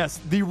that. Yes.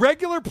 The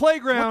regular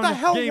playground. What the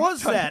hell game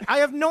was that? I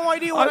have no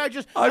idea what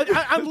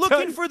I'm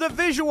looking for the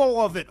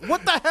visual of it.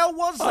 What the hell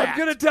was that? I'm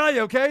going to tell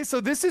you, okay? So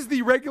this is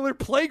the regular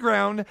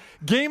playground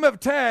game of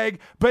tag,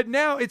 but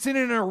now it's in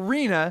an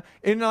arena,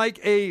 in like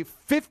a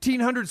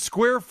 1,500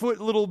 square foot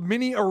little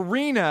mini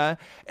arena,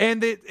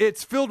 and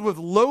it's filled with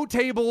low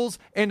tables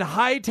and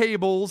high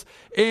tables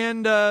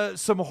and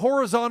some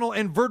horizontal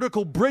and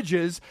vertical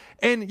bridges.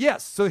 And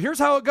yes, so here's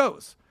how it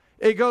goes.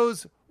 It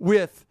goes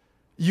with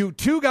you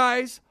two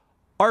guys,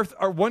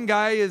 one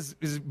guy is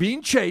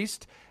being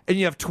chased, and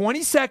you have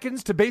 20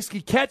 seconds to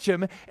basically catch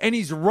him, and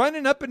he's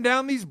running up and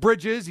down these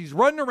bridges. He's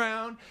running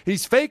around.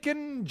 He's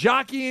faking,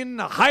 jockeying,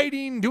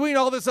 hiding, doing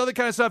all this other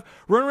kind of stuff.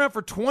 Running around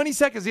for 20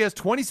 seconds. He has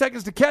 20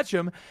 seconds to catch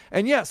him.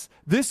 And yes,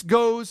 this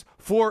goes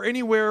for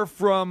anywhere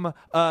from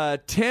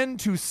 10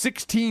 to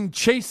 16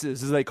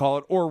 chases, as they call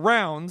it, or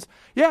rounds.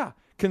 Yeah,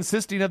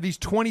 consisting of these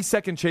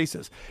 20-second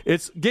chases.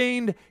 It's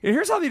gained, and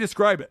here's how they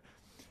describe it.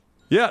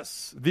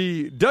 Yes,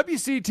 the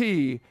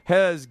WCT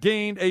has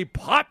gained a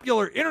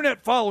popular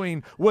internet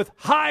following with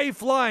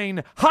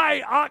high-flying,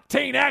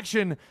 high-octane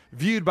action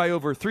viewed by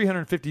over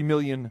 350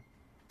 million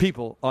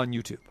people on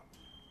YouTube.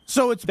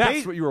 So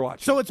that's what you were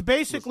watching. So it's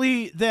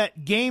basically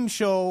that game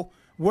show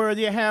where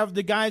you have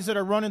the guys that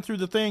are running through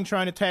the thing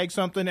trying to tag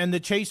something and the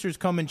chasers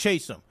come and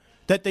chase them.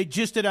 That they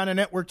just did on a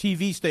network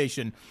TV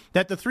station,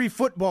 that the three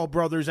football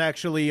brothers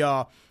actually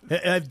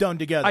have done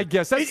together. I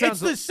guess it's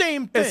the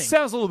same thing. It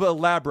sounds a little bit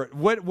elaborate.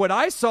 What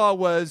I saw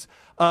was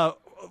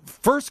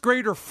first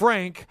grader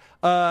Frank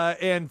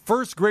and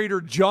first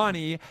grader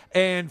Johnny,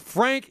 and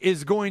Frank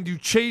is going to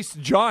chase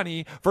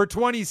Johnny for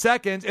 20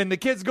 seconds, and the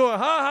kids go, ha,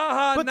 ha,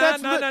 ha, but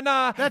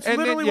nah. That's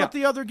literally what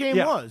the other game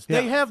was.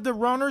 They have the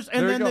runners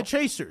and then the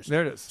chasers.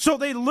 There it is. So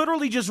they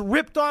literally just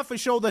ripped off a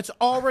show that's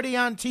already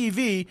on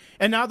TV,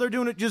 and now they're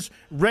doing it just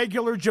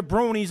regular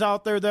jabronis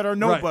out there that are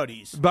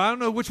nobodies. Right. But I don't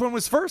know which one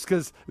was first,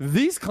 because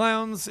these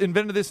clowns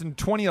invented this in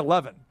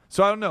 2011.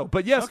 So I don't know,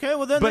 but yes. Okay,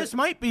 well then this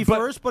might be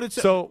first, but it's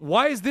so.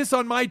 Why is this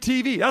on my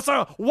TV?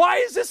 Why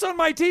is this on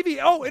my TV?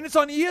 Oh, and it's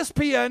on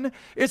ESPN.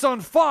 It's on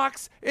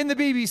Fox and the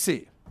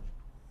BBC.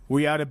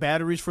 We out of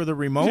batteries for the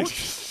remote?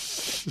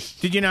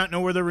 Did you not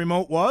know where the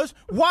remote was?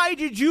 Why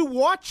did you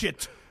watch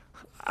it?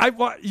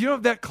 You know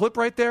that clip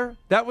right there?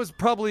 That was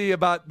probably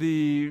about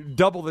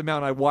double the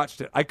amount I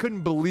watched it. I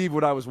couldn't believe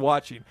what I was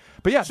watching.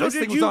 But yeah, this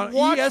thing was on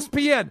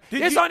ESPN.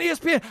 It's on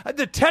ESPN.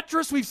 The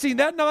Tetris, we've seen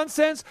that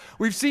nonsense.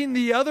 We've seen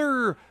the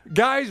other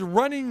guys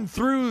running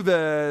through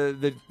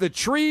the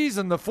trees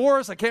and the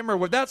forest. I can't remember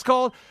what that's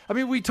called. I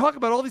mean, we talk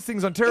about all these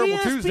things on Terrible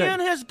Tuesday. ESPN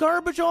has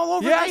garbage all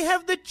over. Yes. They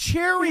have the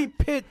cherry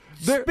pit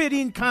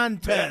spitting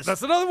contest.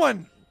 That's another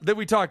one that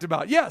we talked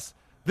about. Yes,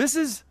 this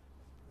is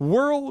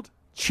World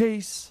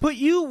Chase. But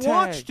you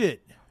watched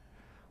it.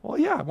 Well,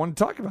 yeah, I wanted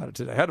to talk about it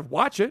today. I had to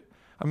watch it.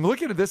 I'm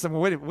looking at this. I'm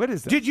waiting. What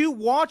is that? Did you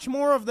watch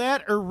more of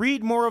that or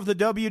read more of the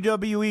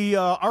WWE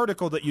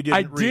article that you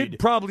didn't read?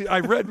 I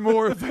read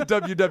more of the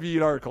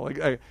WWE article.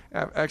 I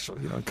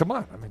actually, come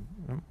on. I mean,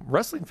 I'm a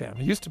wrestling fan.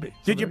 I used to be. So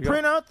did you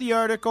print out the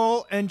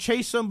article and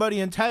chase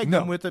somebody and tag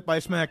them with it by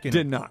smacking?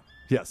 Did not.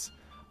 Yes.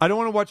 I don't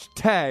want to watch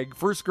tag,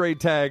 first grade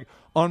tag,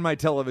 on my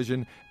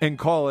television and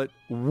call it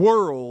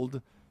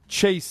World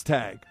Chase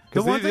Tag.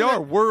 Because they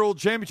are world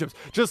championships.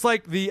 Just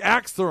like the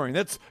axe throwing.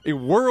 That's a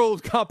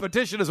world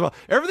competition as well.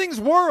 Everything's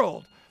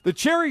world. The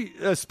cherry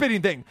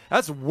spitting thing,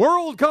 that's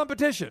world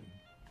competition.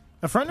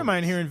 A friend of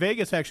mine here in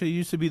Vegas actually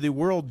used to be the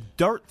world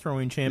dart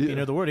throwing champion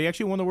of the world. He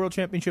actually won the world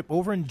championship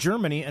over in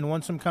Germany and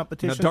won some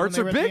competitions. Now, darts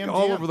are big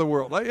all over the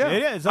world. Yeah.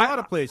 It is, a lot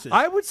of places.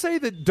 I would say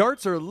that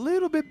darts are a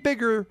little bit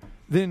bigger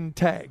than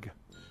tag.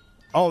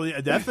 Oh,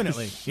 yeah,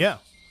 definitely. Yeah.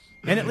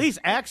 And at least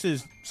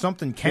axes,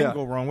 something can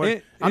go wrong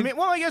with. I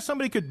guess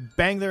somebody could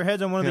bang their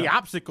heads on one of the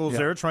obstacles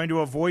there trying to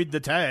avoid the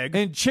tag.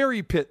 And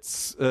cherry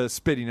pits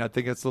spitting, I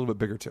think that's a little bit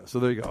bigger too. So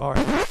there you go. All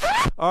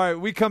right,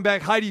 we come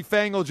back. Heidi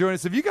Fang will join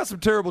us. If you got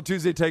some terrible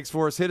Tuesday takes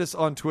for us, hit us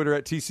on Twitter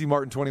at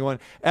TCMartin21,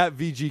 at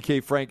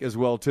VGK Frank as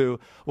well too.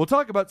 We'll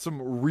talk about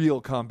some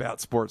real combat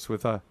sports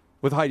with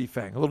Heidi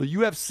Fang. A little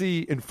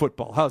UFC and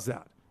football. How's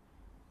that?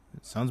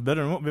 Sounds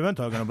better than what we've been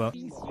talking about.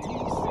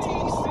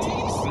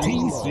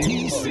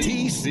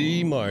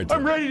 TC Martin.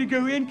 I'm ready to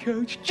go in,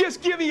 Coach.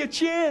 Just give me a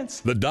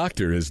chance. The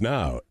doctor is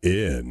now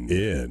in.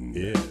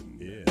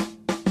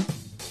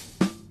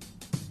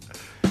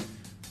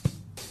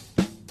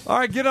 All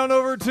right, get on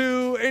over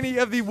to any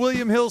of the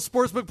William Hill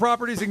Sportsbook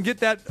properties and get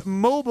that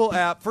mobile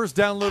app first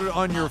downloaded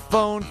on your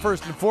phone,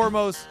 first and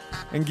foremost,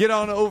 and get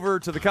on over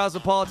to the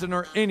Cosmopolitan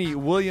or any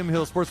William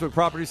Hill Sportsbook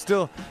property.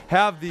 Still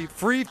have the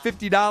free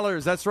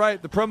 $50. That's right,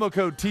 the promo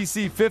code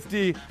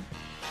TC50.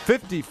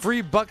 50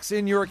 free bucks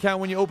in your account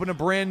when you open a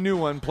brand new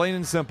one, plain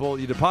and simple.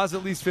 You deposit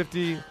at least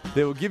 50,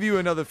 they will give you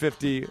another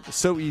 50.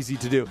 So easy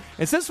to do.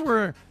 And since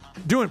we're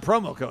doing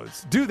promo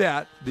codes, do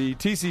that. The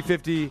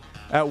TC50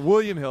 at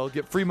William Hill,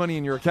 get free money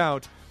in your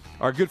account.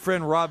 Our good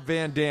friend Rob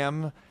Van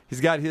Dam, he's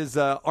got his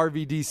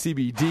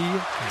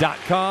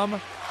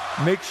RVDCBD.com.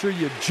 Make sure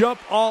you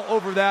jump all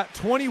over that.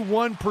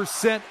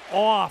 21%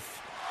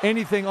 off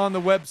anything on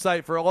the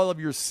website for all of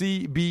your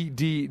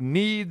CBD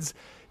needs.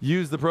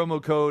 Use the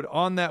promo code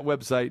on that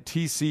website,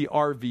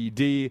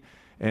 TCRVD,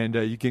 and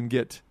you can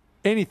get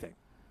anything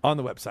on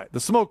the website. The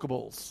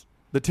smokables,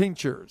 the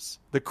tinctures,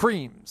 the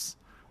creams.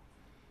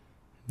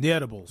 The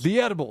edibles. The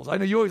edibles. I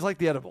know you always like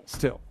the edibles,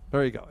 too.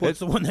 There you go. Well, it's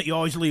the one that you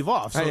always leave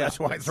off, so that's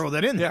why I throw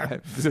that in there. Yeah,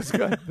 it's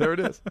good. There it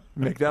is.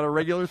 Make that a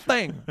regular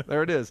thing.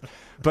 There it is.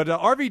 But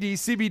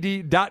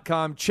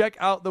RVDCBD.com. Check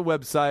out the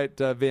website.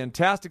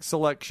 Fantastic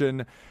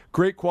selection.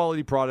 Great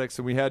quality products.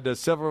 And we had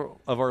several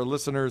of our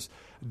listeners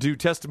do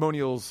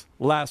testimonials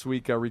last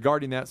week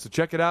regarding that. So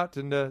check it out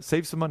and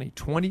save some money.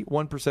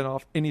 21%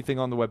 off anything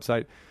on the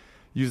website.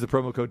 Use the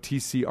promo code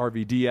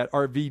TCRVD at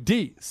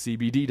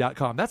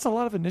RVDCBD.com. That's a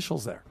lot of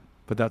initials there,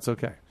 but that's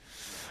okay.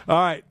 All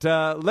right,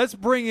 let's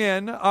bring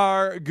in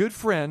our good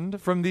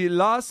friend from the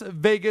Las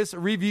Vegas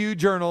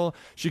Review-Journal.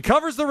 She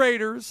covers the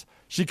Raiders.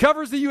 She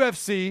covers the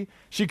UFC.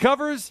 She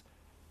covers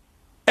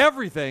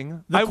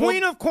everything. The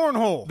Queen of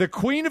Cornhole. The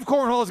Queen of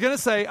Cornhole. I was going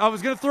to say, I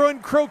was going to throw in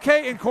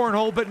Croquet and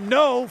Cornhole, but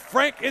no,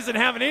 Frank isn't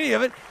having any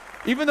of it,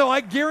 even though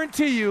I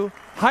guarantee you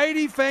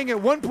Heidi Fang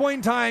at one point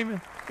in time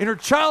in her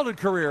childhood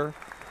career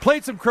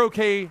played some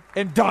croquet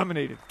and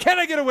dominated. Can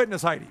I get a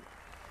witness, Heidi?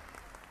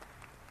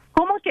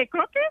 ¿Cómo que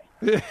croquet?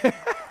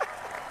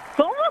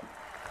 ¿Cómo?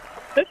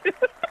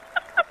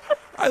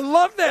 I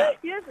love that.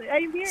 Yes,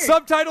 I'm here.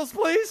 Subtitles,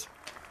 please.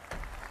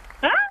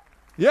 Huh?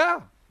 Yeah.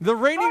 The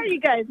reigning. How are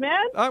you guys,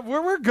 man?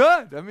 We're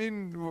good. I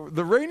mean,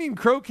 the reigning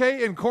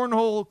croquet and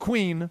cornhole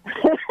queen.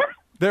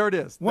 There it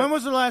is. When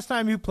was the last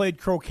time you played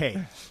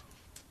croquet?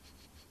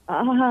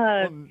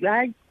 I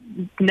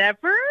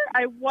never.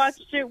 I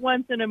watched it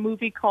once in a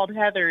movie called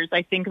Heathers.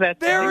 I think that's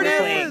there it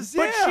is.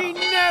 But she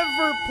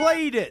never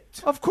played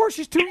it. Of course,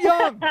 she's too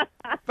young.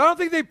 I don't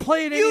think they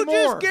play it anymore.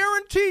 You just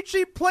guaranteed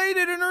she played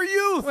it in her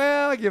youth.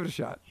 Well, I give it a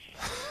shot.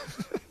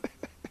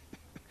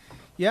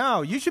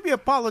 Yeah, you should be a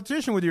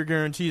politician with your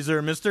guarantees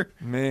there, mister.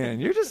 Man,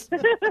 you're just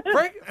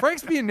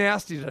Frank's being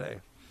nasty today.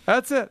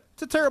 That's it.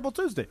 It's a terrible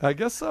Tuesday. I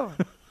guess so.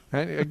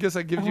 I guess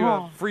I give you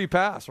a free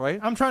pass, right?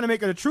 I'm trying to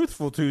make it a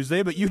truthful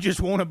Tuesday, but you just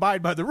won't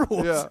abide by the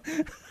rules. Yeah.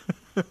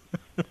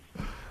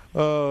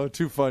 Oh,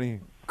 too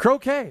funny.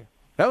 Croquet.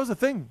 That was a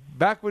thing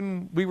back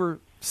when we were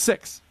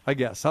 6, I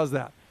guess. How's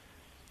that?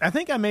 I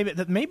think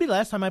maybe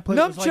last time I played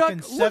it was like in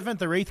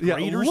 7th or 8th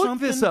grade or something. Look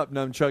this up,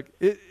 Nunchuck.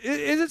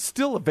 Is it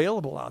still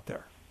available out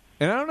there?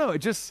 And I don't know. It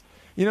just,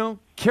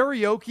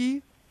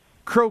 karaoke,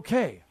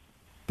 croquet.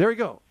 There you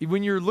go.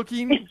 When you're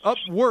looking up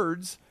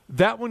words,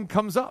 that one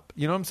comes up.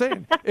 You know what I'm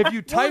saying? If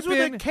you type one's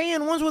in with a K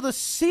and one's with a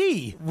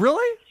C.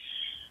 Really?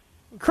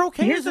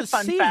 Croquet Here's is a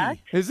fun C.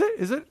 fact. Is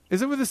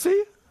it with a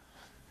C?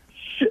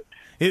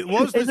 It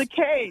was It's a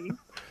K.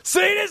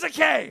 See, it is a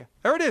K.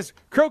 There it is.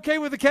 Croquet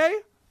with a K?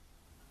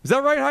 Is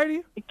that right,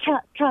 Heidi?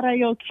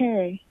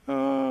 Karaoke.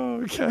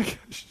 Oh, okay.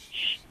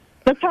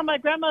 That's how my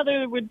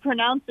grandmother would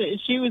pronounce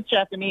it. She was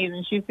Japanese,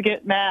 and she used to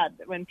get mad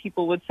when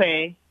people would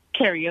say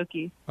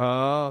karaoke.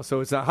 Oh,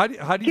 so it's not.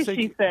 How do you say?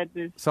 She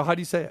said. So how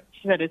do you say it?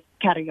 She said it's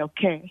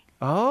karaoke.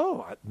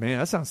 Oh man,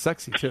 that sounds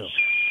sexy too.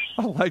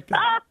 I like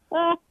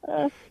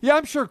that. Yeah,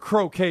 I'm sure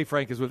croquet,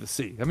 Frank, is with a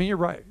C. I mean, you're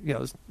right.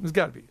 Yeah, there's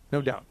got to be,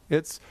 no doubt.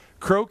 It's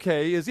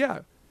croquet is,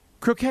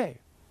 croquet.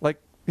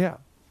 Like, yeah.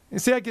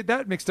 And see, I get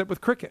that mixed up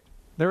with cricket.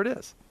 There it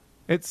is.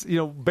 It's,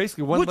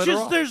 basically one letter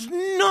off. There's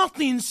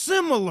nothing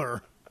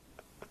similar.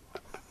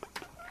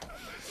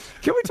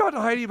 Can we talk to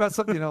Heidi about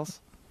something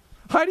else?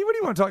 Heidi, what do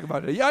you want to talk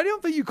about today? I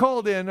don't think you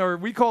called in, or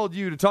we called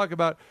you to talk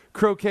about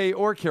croquet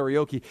or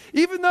karaoke.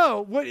 Even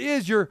though, what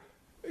is your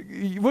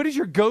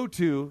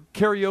go-to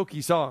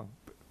karaoke song?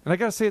 And I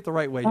got to say it the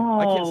right way.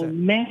 I can't say it.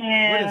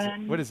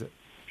 Man. What is it?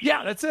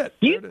 Yeah, that's it.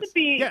 Used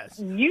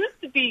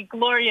to be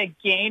Gloria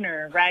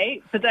Gaynor,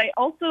 right? But I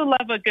also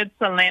love a good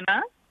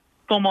Selena,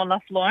 Como la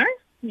Flor.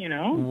 That's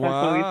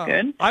always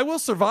good. I Will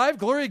Survive,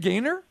 Gloria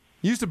Gaynor?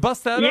 You used to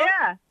bust that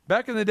up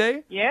back in the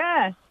day?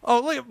 Yeah.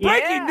 Oh, look,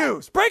 breaking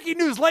news. Breaking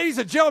news, ladies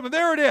and gentlemen.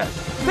 There it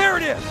is. There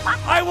it is.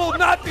 I will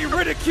not be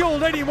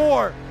ridiculed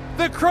anymore.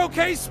 The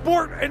Croquet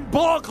Sport and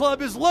Ball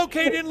Club is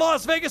located in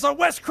Las Vegas on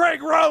West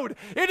Craig Road.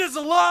 It is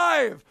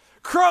alive.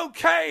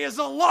 Croquet is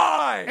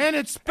alive. And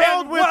it's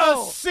spelled with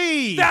a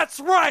C. That's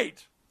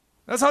right.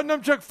 That's how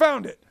Numchuck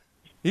found it.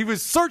 He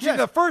was searching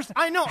the first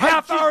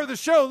half hour of the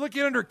show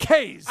looking under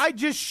K's. I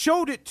just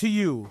showed it to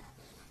you.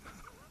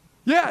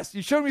 Yes,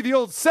 you showed me the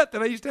old set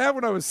that I used to have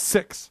when I was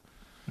 6.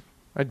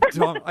 I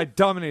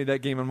dominated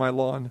that game on my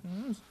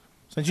lawn.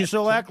 Since you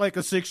still act like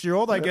a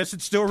 6-year-old, I guess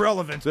it's still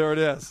relevant. There it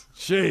is.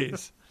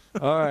 Jeez.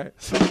 All right.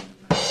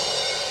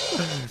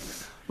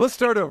 Let's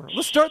start over.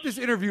 Let's start this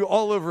interview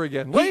all over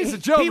again. Ladies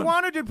and gentlemen. He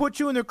wanted to put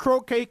you in the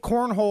Croquet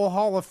Cornhole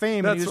Hall of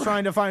Fame, and he was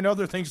trying to find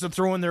other things to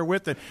throw in there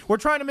with it. We're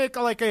trying to make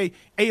like a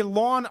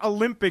lawn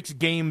Olympics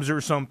games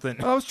or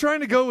something. I was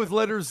trying to go with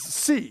letters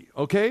C,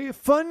 okay?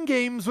 Fun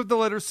games with the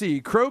letter C.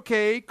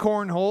 Croquet,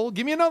 cornhole.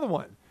 Give me another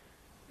one.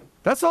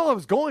 That's all I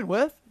was going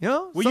with,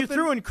 Well, you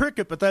threw in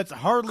cricket, but that's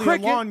hardly a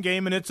lawn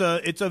game, and it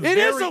is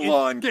a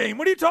lawn game.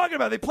 What are you talking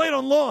about? They play it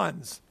on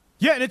lawns.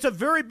 Yeah, and it's a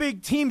very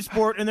big team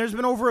sport, and there's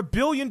been over 1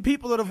 billion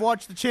people that have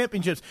watched the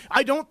championships.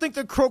 I don't think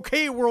the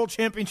Croquet World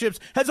Championships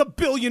has 1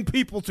 billion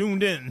people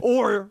tuned in.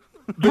 Or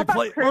they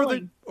play,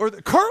 curling's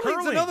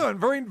another one.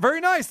 Very,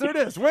 very nice. There it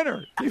is.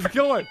 Winner. Keep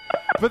going.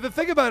 But the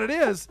thing about it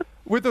is,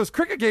 with those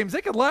cricket games,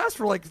 they could last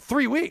for like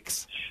 3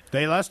 weeks.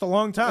 They last a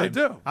long time. They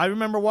do. I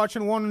remember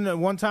watching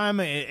one time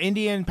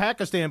India and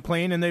Pakistan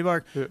playing, and they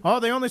were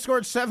they only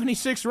scored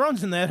 76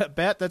 runs in that at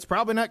bat. That's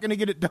probably not going to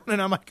get it done.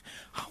 And I'm like,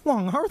 how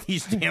long are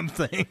these damn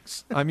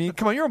things? I mean,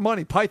 come on, you're a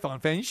Monty Python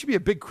fan. You should be a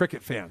big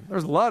cricket fan.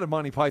 There's a lot of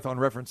Monty Python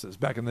references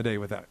back in the day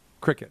with that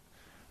cricket.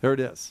 There it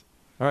is.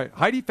 All right,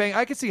 Heidi Fang.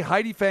 I could see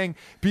Heidi Fang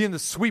being the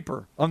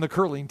sweeper on the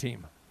curling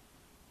team.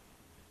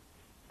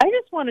 I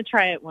just want to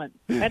try it once.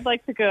 I'd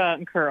like to go out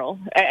and curl.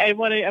 I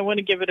want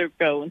to give it a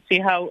go and see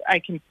how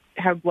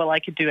well I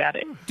could do at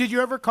it. Did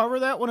you ever cover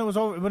that when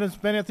it's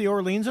been at the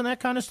Orleans and that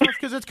kind of stuff?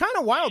 Because it's kind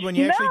of wild when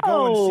you actually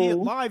go and see it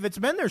live. It's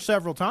been there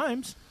several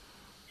times.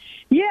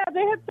 Yeah,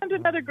 they had sent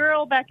another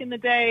girl back in the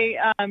day.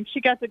 She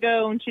got to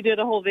go and she did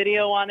a whole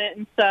video on it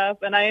and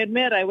stuff. And I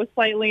admit I was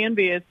slightly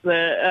envious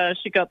that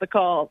she got the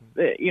call.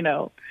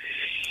 All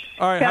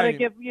right, gotta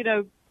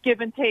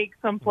give and take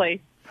someplace.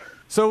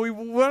 So we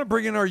want to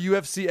bring in our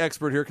UFC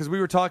expert here because we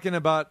were talking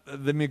about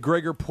the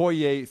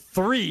McGregor-Poirier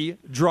 3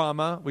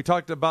 drama. We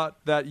talked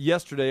about that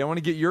yesterday. I want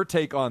to get your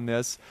take on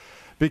this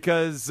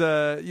because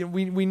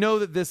we know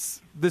that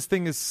this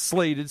thing is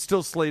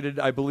still slated,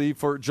 I believe,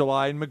 for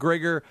July. And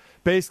McGregor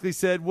basically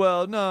said,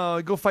 well, no,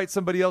 go fight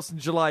somebody else on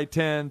July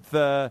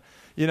 10th.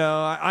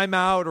 I'm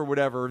out or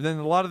whatever. And then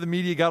a lot of the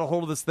media got a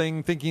hold of this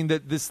thing thinking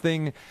that this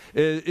thing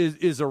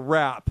is a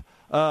wrap.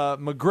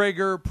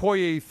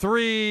 McGregor-Poirier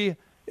 3...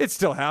 It's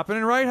still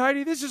happening, right,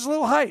 Heidi? This is a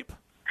little hype.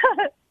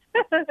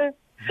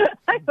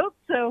 I hope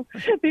so.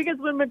 Because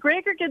when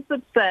McGregor gets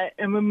upset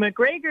and when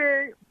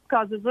McGregor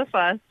causes a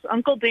fuss,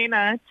 Uncle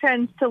Dana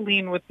tends to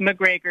lean with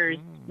McGregor's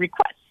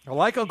request. I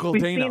like Uncle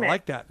Dana. I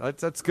like that.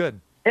 That's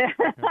good.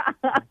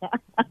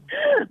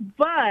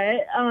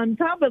 But on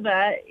top of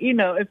that,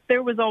 if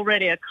there was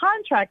already a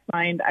contract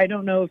signed, I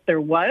don't know if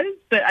there was,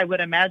 but I would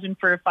imagine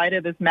for a fight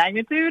of this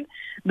magnitude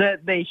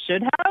that they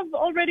should have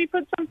already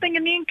put something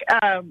in ink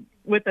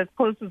with as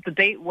close as the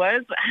date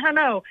was. I don't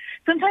know.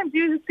 Sometimes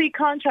UFC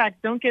contracts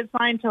don't get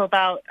signed till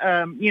about,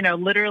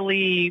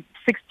 literally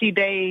 60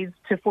 days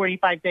to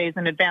 45 days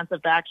in advance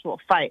of the actual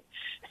fight.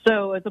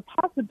 So as a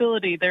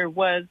possibility, there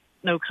was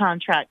no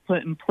contract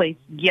put in place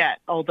yet,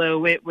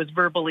 although it was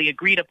verbally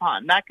agreed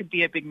upon. That could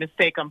be a big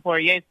mistake on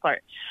Poirier's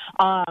part.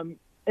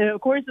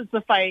 Of course, it's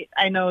the fight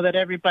I know that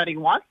everybody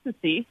wants to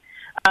see.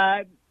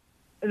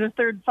 The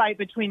third fight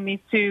between these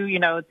two,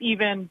 it's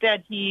even,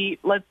 dead heat.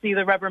 Let's see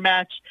the rubber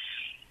match.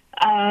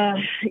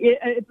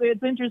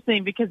 It's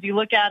interesting because you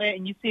look at it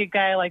and you see a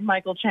guy like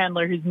Michael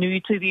Chandler who's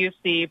new to the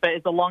UFC but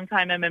is a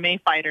longtime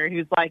MMA fighter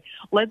who's like,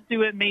 let's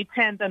do it May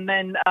 10th and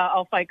then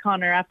I'll fight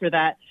Conor after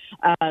that.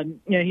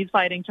 He's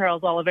fighting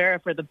Charles Oliveira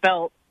for the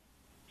belt.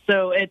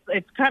 So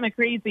it's kind of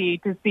crazy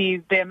to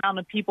see the amount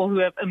of people who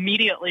have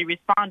immediately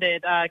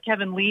responded.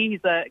 Kevin Lee,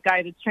 he's a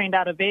guy that's trained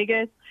out of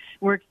Vegas.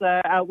 works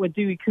out with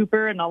Dewey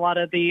Cooper and a lot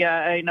of the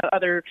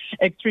other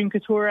Extreme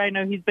Couture I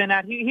know he's been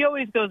at. He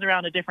always goes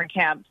around to different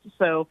camps,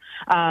 so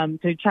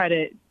to try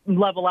to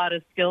level out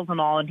his skills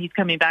and all, and he's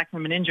coming back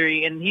from an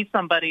injury, and he's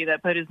somebody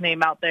that put his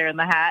name out there in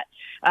the hat,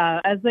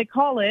 as they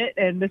call it,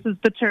 and this is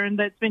the term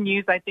that's been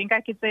used. I think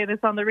I could say this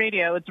on the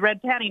radio. It's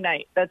red panty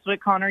night. That's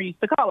what Conor used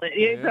to call it.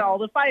 It's all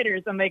the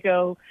fighters, and they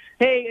go,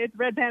 hey, it's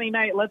red panty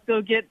night. Let's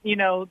go get,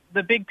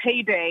 the big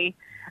payday.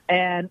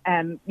 And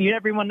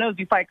everyone knows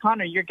you fight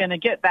Conor, you're going to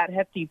get that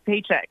hefty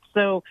paycheck.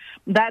 So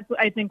that's,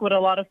 I think, what a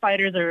lot of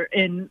fighters are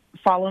in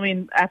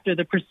following after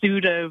the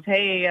pursuit of,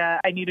 hey,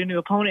 I need a new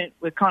opponent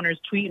with Conor's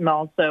tweet and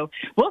all. So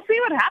we'll see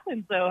what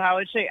happens, though, how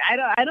it shakes.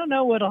 I don't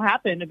know what'll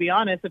happen, to be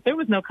honest. If there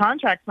was no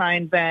contract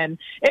signed, then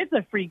it's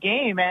a free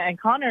game, and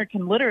Conor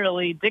can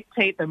literally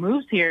dictate the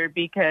moves here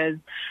because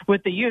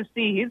with the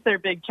UFC, he's their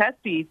big chess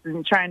piece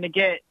and trying to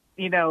get,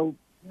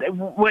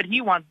 what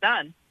he wants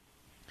done.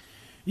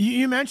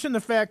 You mentioned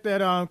the fact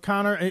that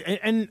Conor,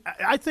 and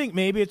I think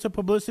maybe it's a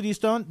publicity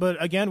stunt,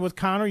 but again, with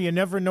Conor, you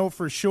never know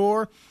for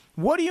sure.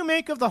 What do you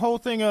make of the whole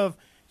thing of,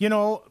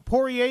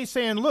 Poirier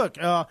saying, look,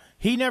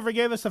 he never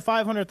gave us the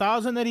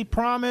 $500,000 that he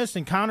promised,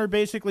 and Conor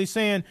basically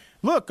saying,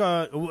 look,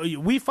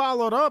 we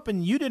followed up,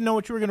 and you didn't know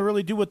what you were going to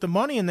really do with the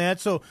money in that,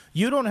 so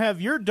you don't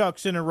have your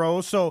ducks in a row,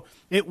 so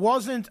it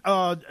wasn't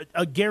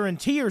a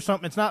guarantee or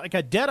something. It's not like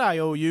a debt I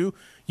owe you.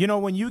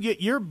 When you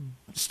get your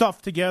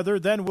stuff together,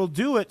 then we'll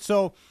do it.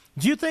 So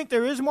do you think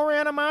there is more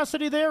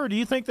animosity there, or do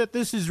you think that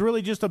this is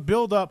really just a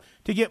build-up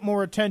to get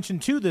more attention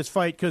to this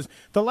fight? Because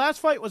the last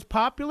fight was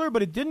popular,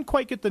 but it didn't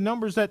quite get the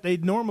numbers that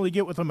they'd normally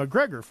get with a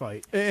McGregor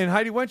fight. And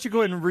Heidi, why don't you go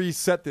ahead and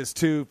reset this,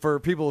 too,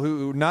 for people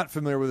who are not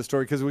familiar with the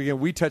story, because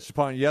we touched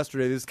upon it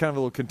yesterday. This is kind of a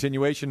little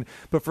continuation.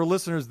 But for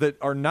listeners that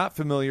are not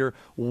familiar,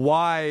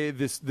 why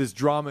this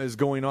drama is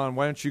going on,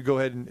 why don't you go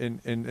ahead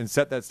and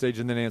set that stage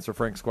and then answer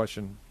Frank's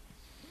question?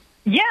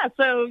 Yeah,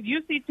 so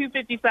UFC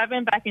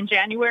 257 back in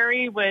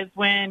January was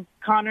when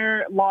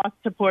Conor lost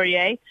to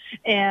Poirier,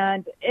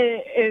 and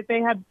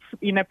they had,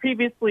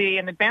 previously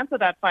in advance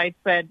of that fight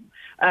said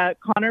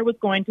Conor was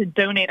going to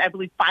donate, I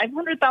believe,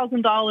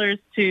 $500,000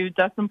 to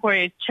Dustin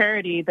Poirier's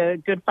charity,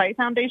 the Good Fight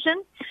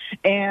Foundation,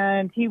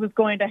 and he was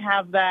going to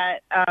have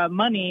that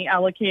money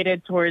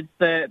allocated towards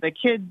the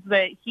kids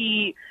that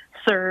he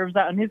serves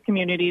out in his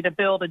community to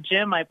build a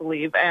gym, I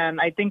believe. And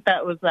I think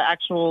that was the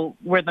actual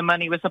where the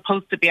money was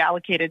supposed to be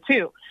allocated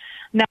to.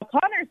 Now,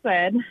 Conor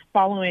said,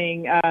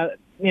 following,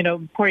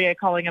 Poirier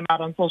calling him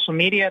out on social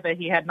media, that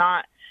he had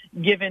not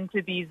given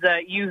to these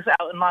youth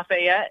out in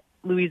Lafayette,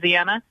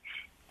 Louisiana,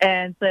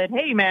 and said,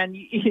 hey, man,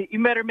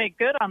 you better make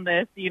good on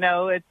this.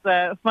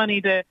 It's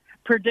funny to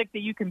predict that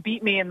you can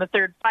beat me in the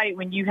third fight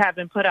when you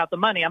haven't put out the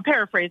money. I'm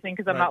paraphrasing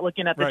because I'm not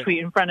looking at the tweet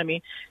in front of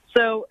me.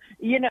 So,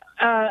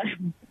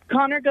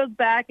 Conor goes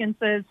back and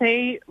says,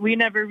 hey, we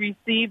never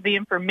received the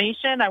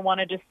information. I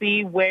wanted to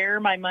see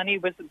where my money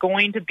was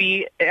going to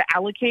be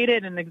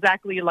allocated and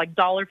exactly like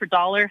dollar for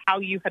dollar how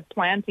you had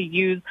planned to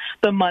use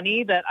the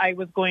money that I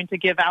was going to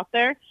give out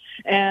there.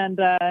 And,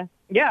 I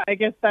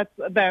guess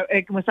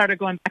we started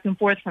going back and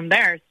forth from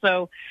there.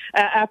 So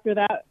after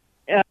that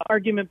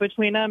argument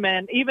between them,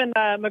 and even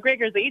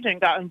McGregor's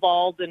agent got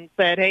involved and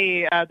said,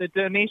 hey, the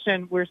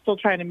donation, we're still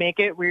trying to make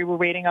it. We were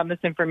waiting on this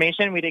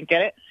information. We didn't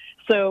get it.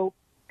 So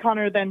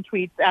Conor then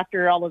tweets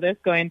after all of this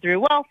going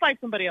through, well, fight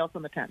somebody else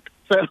on the 10th.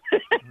 So,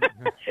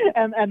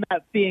 and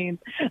that being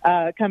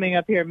coming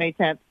up here May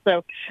 10th.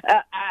 So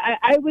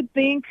I would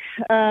think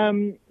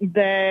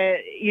that,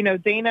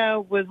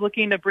 Dana was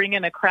looking to bring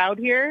in a crowd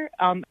here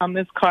on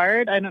this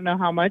card. I don't know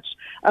how much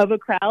of a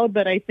crowd,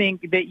 but I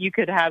think that you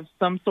could have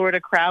some sort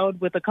of crowd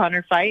with a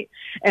Conor fight,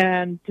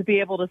 and to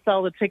be able to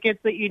sell the tickets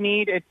that you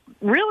need. It's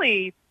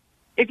really,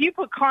 if you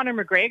put Conor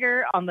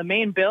McGregor on the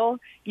main bill,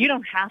 you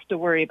don't have to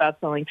worry about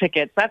selling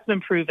tickets. That's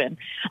been proven.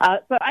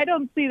 So I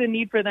don't see the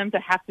need for them to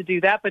have to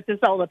do that, but to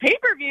sell the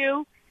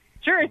pay-per-view,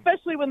 sure,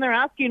 especially when they're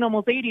asking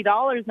almost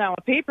 $80 now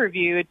a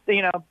pay-per-view. It's,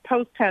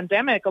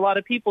 post-pandemic, a lot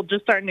of people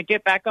just starting to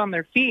get back on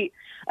their feet.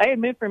 I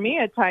admit for me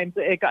at times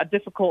it got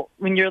difficult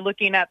when you're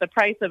looking at the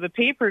price of a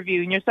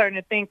pay-per-view and you're starting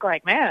to think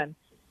like, man,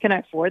 can I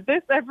afford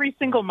this every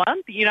single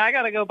month? I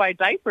got to go buy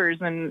diapers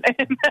and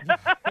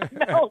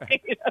milk,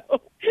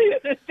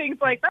 things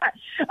like that.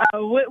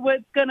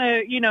 What's going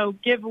to,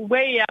 give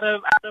way out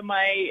of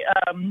my,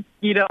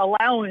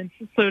 allowance,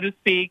 so to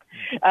speak,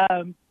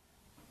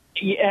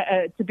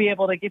 to be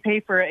able to pay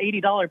for an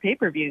 $80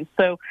 pay-per-view.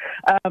 So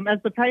as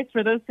the price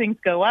for those things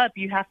go up,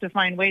 you have to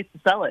find ways to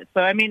sell it.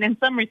 So, in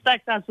some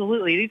respects,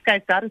 absolutely, these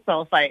guys got to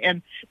sell a fight,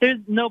 and there's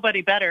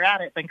nobody better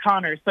at it than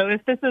Conor. So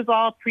if this is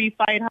all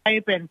pre-fight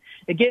hype and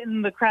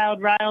getting the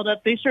crowd riled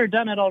up, they sure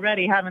done it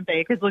already, haven't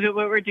they? Because look at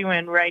what we're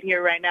doing right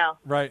here, right now.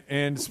 Right,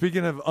 and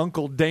speaking of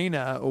Uncle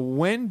Dana,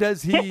 when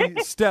does he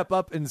step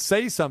up and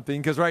say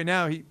something? Because right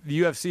now,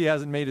 the UFC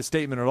hasn't made a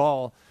statement at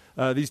all.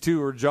 These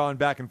two are jawing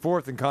back and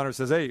forth, and Conor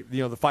says, hey,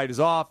 the fight is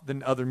off.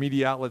 Then other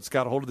media outlets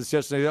got a hold of this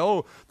yesterday.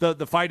 Oh,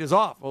 the fight is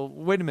off. Well,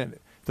 wait a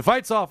minute. The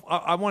fight's off.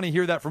 I want to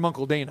hear that from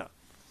Uncle Dana.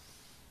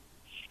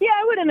 Yeah,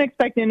 I wouldn't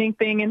expect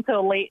anything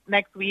until late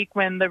next week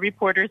when the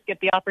reporters get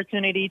the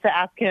opportunity to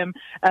ask him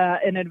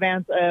in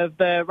advance of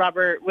the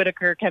Robert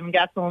Whittaker-Kevin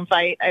Gastelum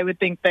fight. I would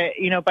think that,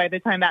 by the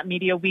time that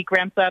media week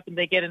ramps up and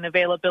they get an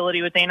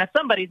availability with Dana,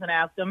 somebody's going to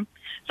ask him.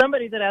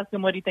 Somebody's going to ask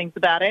him what he thinks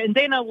about it. And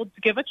Dana will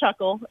give a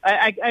chuckle.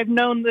 I've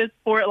known this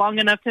sport long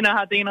enough to know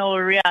how Dana will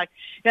react.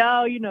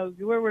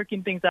 We're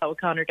working things out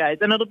with Conor, guys.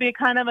 And it'll be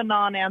kind of a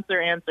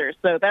non-answer answer.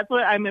 So that's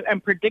what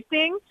I'm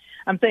predicting.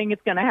 I'm saying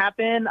it's going to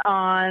happen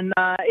on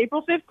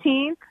April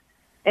 15th,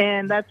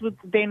 and that's what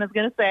Dana's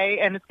going to say,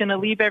 and it's going to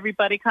leave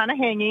everybody kind of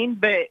hanging,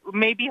 but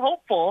maybe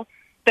hopeful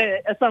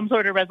that some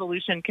sort of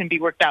resolution can be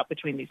worked out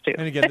between these two.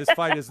 And again, this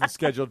fight isn't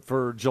scheduled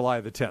for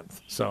July the 10th,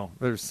 so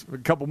there's a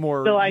couple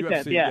more July UFC.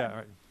 10th, yeah.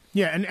 Right.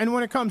 Yeah, and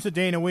when it comes to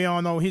Dana, we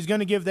all know he's going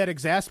to give that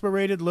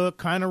exasperated look,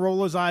 kind of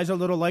roll his eyes a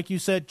little, like you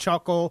said,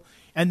 chuckle,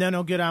 and then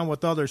he'll get on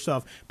with other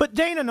stuff. But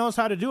Dana knows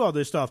how to do all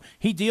this stuff.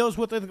 He deals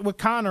with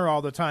Conor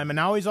all the time, and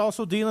now he's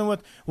also dealing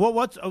with,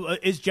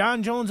 is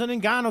John Jones and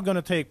Ngannou going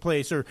to take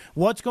place, or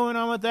what's going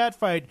on with that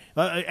fight?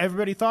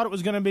 Everybody thought it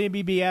was going to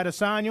maybe be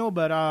Adesanya,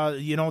 but,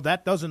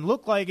 that doesn't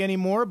look like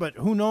anymore, but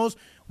who knows?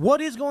 What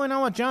is going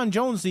on with John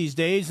Jones these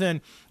days?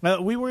 And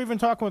we were even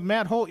talking with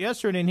Matt Holt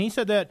yesterday, and he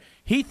said that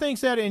he thinks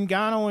that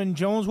Ngannou and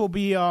Jones will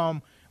be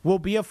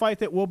a fight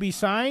that will be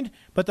signed,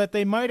 but that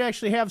they might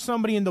actually have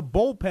somebody in the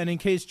bullpen in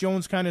case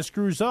Jones kind of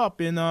screws up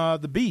in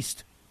the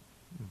Beast.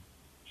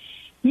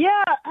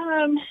 Yeah,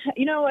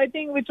 I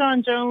think with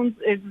John Jones,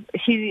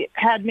 he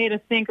had made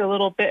us think a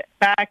little bit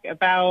back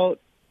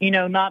about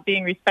not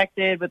being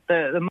respected with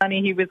the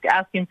money he was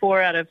asking for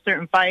out of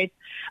certain fights.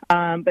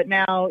 But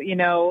now,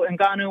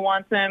 Ngannou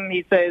wants him.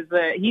 He says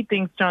that he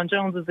thinks John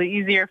Jones is the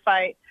easier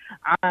fight.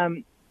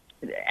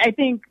 I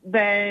think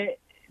that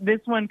this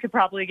one could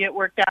probably get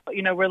worked out.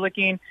 We're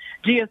looking,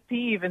 GSP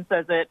even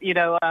says it,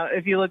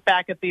 if you look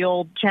back at the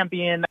old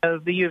champion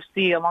of the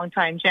UFC, a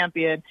longtime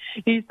champion,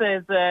 he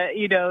says,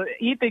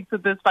 he thinks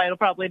that this fight will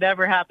probably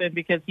never happen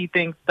because he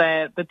thinks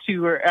that the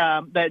two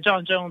are, that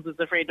John Jones is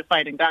afraid to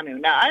fight Ngannou.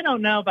 Now, I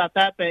don't know about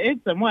that, but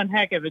it's one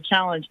heck of a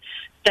challenge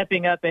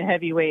stepping up at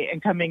heavyweight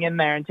and coming in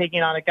there and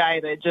taking on a guy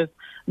that just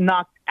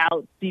knocked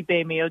out Stipe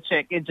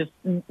Miocic. It just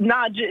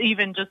not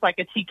even just like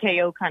a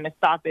TKO kind of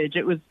stoppage.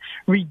 It was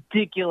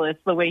ridiculous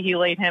the way he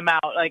laid him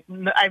out. Like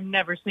I've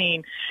never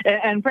seen.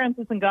 And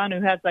Francis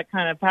Ngannou has that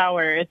kind of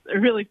power. It's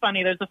really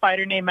funny. There's a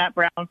fighter named Matt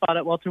Brown, fought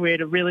at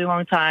welterweight a really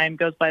long time,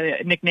 goes by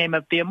the nickname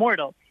of the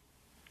Immortal.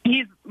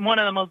 He's one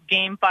of the most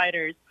game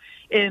fighters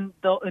in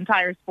the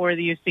entire sport of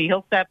the UFC.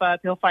 He'll step up.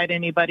 He'll fight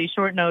anybody,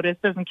 short notice,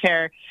 doesn't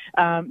care.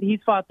 He's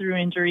fought through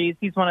injuries.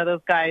 He's one of those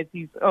guys.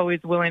 He's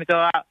always willing to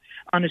go out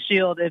on a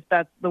shield if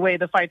that's the way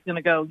the fight's going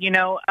to go.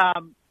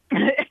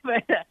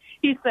 But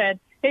he said,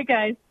 hey,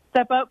 guys,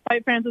 step up,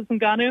 fight Francis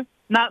Ngannou.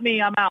 Not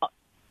me, I'm out.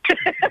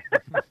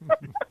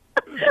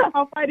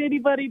 I'll fight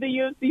anybody the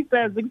UFC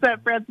says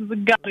except Francis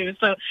Ngannou.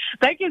 So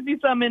that gives you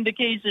some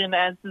indication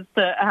as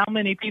to how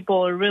many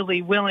people are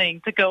really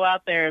willing to go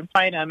out there and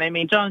fight him. I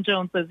mean, John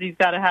Jones says he's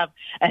got to have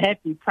a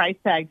hefty price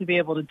tag to be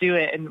able to do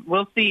it, and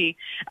we'll see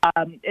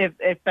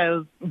if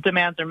those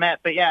demands are met.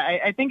 But, yeah,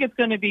 I think it's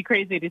going to be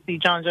crazy to see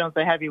John Jones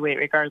at heavyweight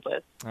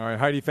regardless. All right,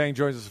 Heidi Fang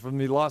joins us from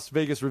the Las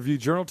Vegas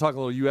Review-Journal, talking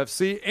a little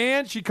UFC,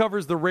 and she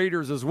covers the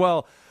Raiders as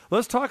well.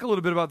 Let's talk a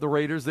little bit about the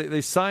Raiders.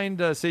 They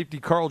signed safety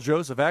Karl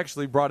Joseph,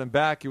 actually brought him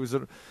back. He was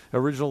an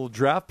original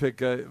draft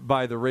pick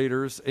by the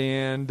Raiders.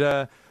 And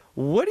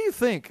what do you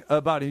think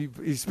about it?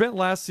 He spent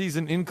last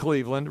season in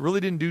Cleveland, really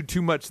didn't do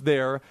too much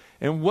there.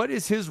 And what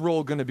is his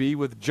role going to be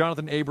with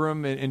Jonathan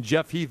Abram and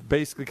Jeff Heath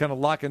basically kind of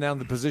locking down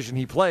the position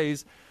he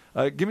plays?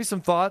 Give me some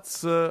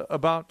thoughts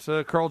about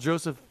Karl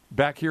Joseph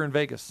back here in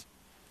Vegas.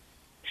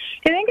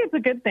 I think it's a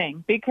good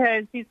thing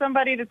because he's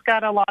somebody that's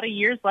got a lot of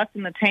years left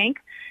in the tank.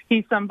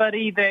 He's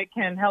somebody that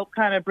can help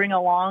kind of bring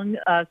along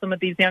some of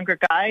these younger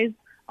guys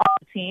on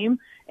the team.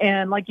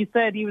 And like you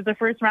said, he was a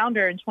first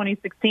rounder in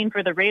 2016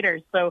 for the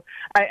Raiders. So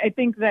I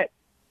think that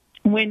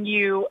when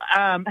you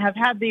have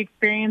had the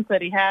experience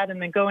that he had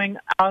and then going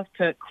off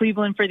to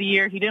Cleveland for the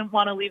year, he didn't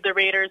want to leave the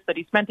Raiders, but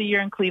he spent a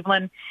year in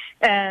Cleveland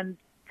and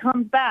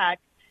comes back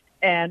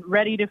and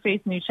ready to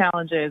face new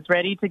challenges,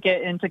 ready to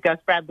get into Gus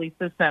Bradley's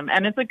system.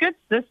 And it's a good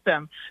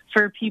system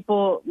for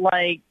people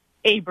like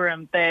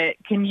Abram that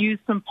can use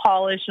some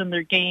polish in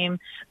their game,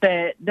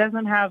 that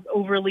doesn't have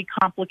overly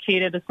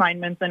complicated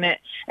assignments in it.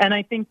 And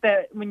I think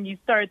that when you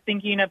start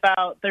thinking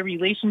about the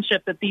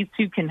relationship that these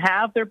two can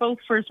have, they're both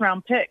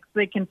first-round picks.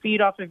 They can feed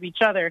off of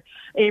each other.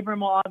 Abram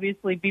will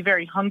obviously be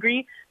very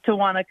hungry to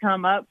want to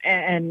come up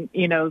and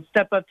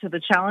step up to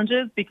the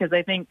challenges, because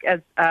I think as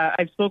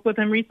I've spoke with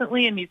him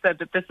recently, and he said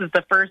that this is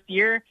the first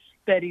year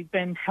that he's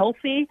been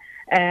healthy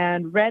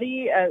and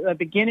ready at the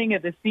beginning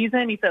of the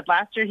season. He said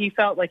last year he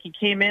felt like he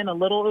came in a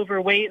little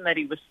overweight and that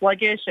he was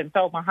sluggish and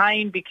fell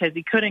behind because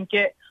he couldn't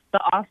get the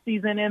off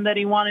season in that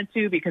he wanted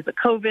to because of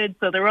COVID.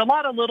 So there were a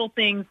lot of little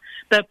things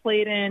that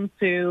played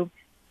into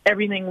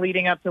everything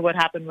leading up to what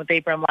happened with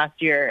Abram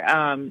last year.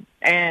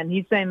 And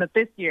he's saying that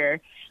this year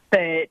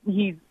that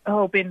he's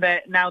hoping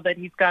that now that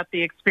he's got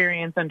the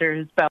experience under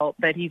his belt,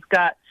 that he's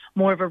got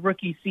more of a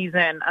rookie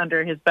season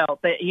under his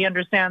belt, that he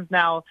understands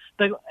now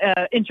the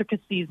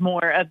intricacies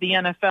more of the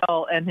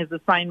NFL and his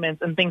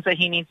assignments and things that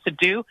he needs to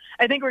do.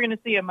 I think we're going to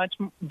see a much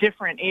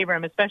different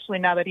Abram, especially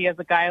now that he has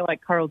a guy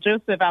like Karl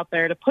Joseph out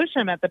there to push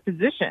him at the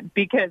position,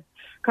 because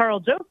Karl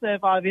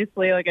Joseph,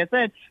 obviously, like I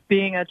said,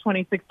 being a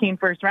 2016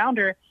 first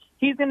rounder,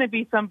 he's going to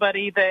be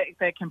somebody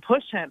that can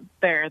push him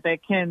there,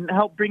 that can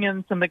help bring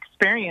in some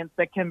experience,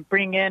 that can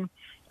bring in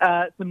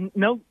some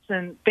notes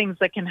and things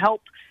that can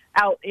help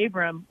out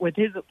Abram with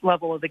his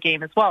level of the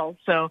game as well.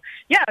 So,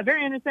 yeah,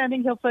 very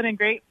understanding. He'll fit in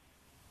great.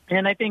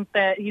 And I think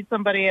that he's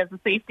somebody as a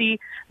safety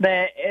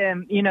that,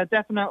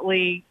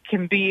 definitely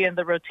can be in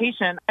the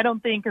rotation. I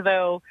don't think,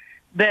 though,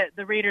 that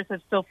the Raiders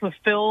have still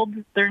fulfilled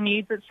their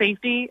needs at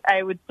safety.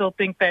 I would still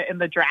think that in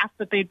the draft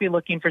that they'd be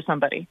looking for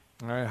somebody.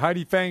 All right,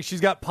 Heidi Fang, she's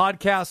got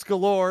podcasts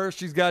galore.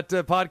 She's got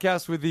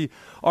podcasts with the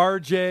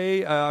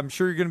RJ. I'm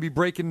sure you're going to be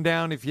breaking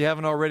down, if you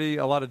haven't already,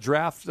 a lot of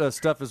draft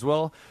stuff as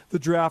well. The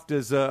draft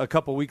is a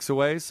couple weeks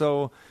away,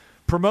 so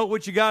promote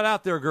what you got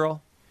out there,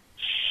 girl.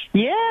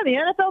 Yeah, the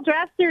NFL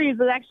Draft Series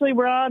is actually,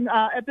 we're on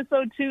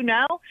episode 2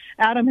 now.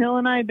 Adam Hill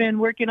and I have been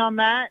working on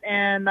that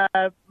and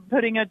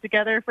putting it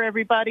together for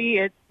everybody.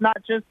 It's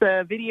not just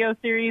a video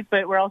series,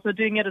 but we're also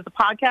doing it as a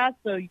podcast,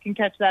 so you can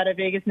catch that at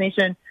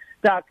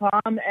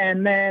vegasnation.com.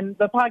 And then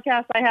the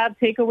podcast I have,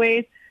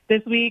 Takeaways,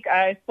 this week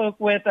I spoke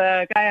with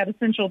a guy out of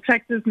Central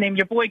Texas named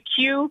your boy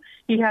Q.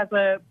 He has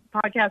a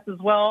podcast as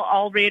well,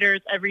 All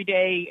Raiders Every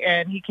Day,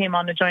 and he came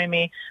on to join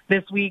me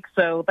this week.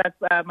 So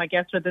that's my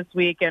guest for this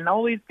week, and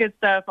always good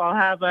stuff. I'll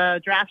have a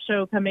draft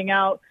show coming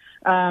out.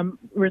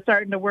 We're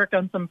starting to work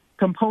on some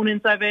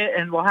components of it,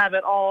 and we'll have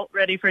it all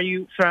ready for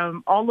you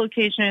from all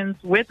locations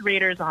with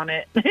Raiders on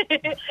it.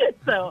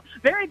 So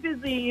very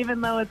busy,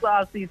 even though it's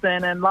off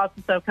season, and lots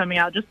of stuff coming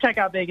out. Just check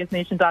out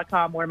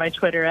vegasnation.com or my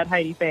Twitter at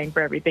Heidi Fang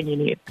for everything you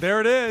need.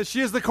 There it is.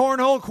 She is the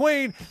cornhole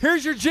queen.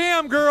 Here's your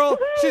jam, girl.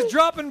 Woo-hoo! She's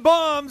dropping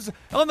bombs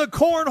on the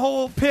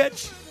cornhole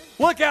pitch.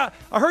 Look out.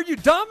 I heard you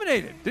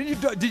dominated.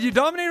 Did you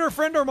dominate our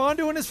friend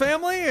Armando and his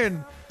family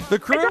and the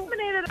crew? I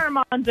dominated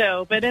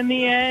Armando, but in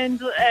the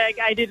end,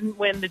 I didn't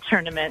win the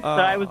tournament, so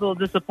I was a little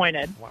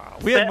disappointed. Wow.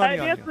 We had money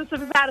on you. I guess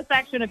the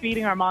satisfaction of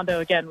beating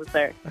Armando again was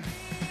there.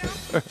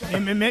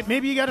 And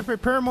maybe you got to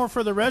prepare more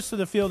for the rest of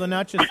the field and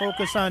not just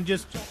focus on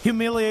just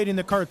humiliating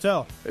the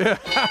cartel. You're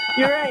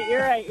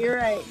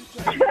right.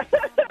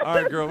 All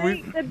right, girl.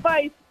 Great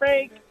advice,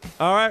 Frank.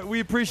 All right, we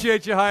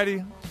appreciate you,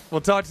 Heidi.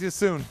 We'll talk to you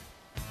soon.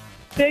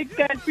 Thanks,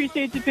 guys.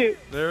 Appreciate you, too.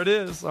 There it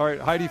is. All right,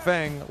 Heidi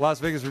Fang, Las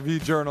Vegas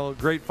Review-Journal.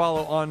 Great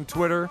follow on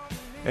Twitter.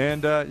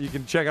 And you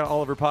can check out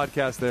all of her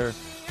podcasts there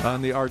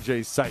on the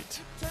RJ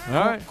site. All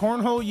right.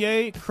 Cornhole,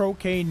 yay.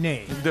 Croquet,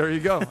 nay. There you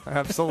go.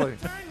 Absolutely.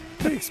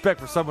 What do you expect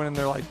for someone in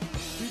their,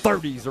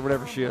 30s or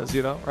whatever she is,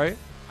 right?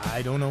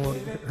 I don't know what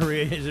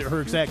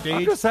her exact age.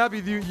 I'm just happy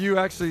you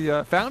actually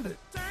found it.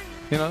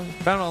 Found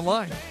it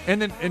online.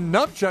 And then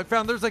Nubchuck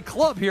found there's a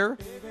club here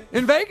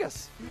in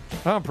Vegas.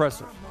 How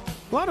impressive.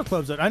 A lot of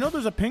clubs. I know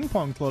there's a ping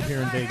pong club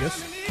here in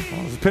Vegas.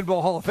 There's a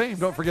Pinball Hall of Fame.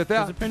 Don't forget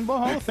that. There's a Pinball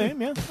Hall of Fame,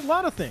 yeah. A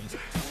lot of things.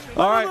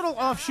 All right. Little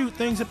offshoot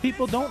things that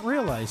people don't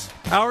realize.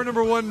 Hour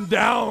number 1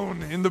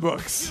 down in the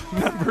books.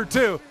 Number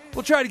 2,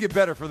 we'll try to get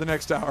better for the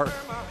next hour.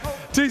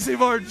 TC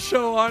Martin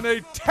Show on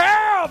a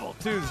terrible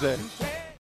Tuesday.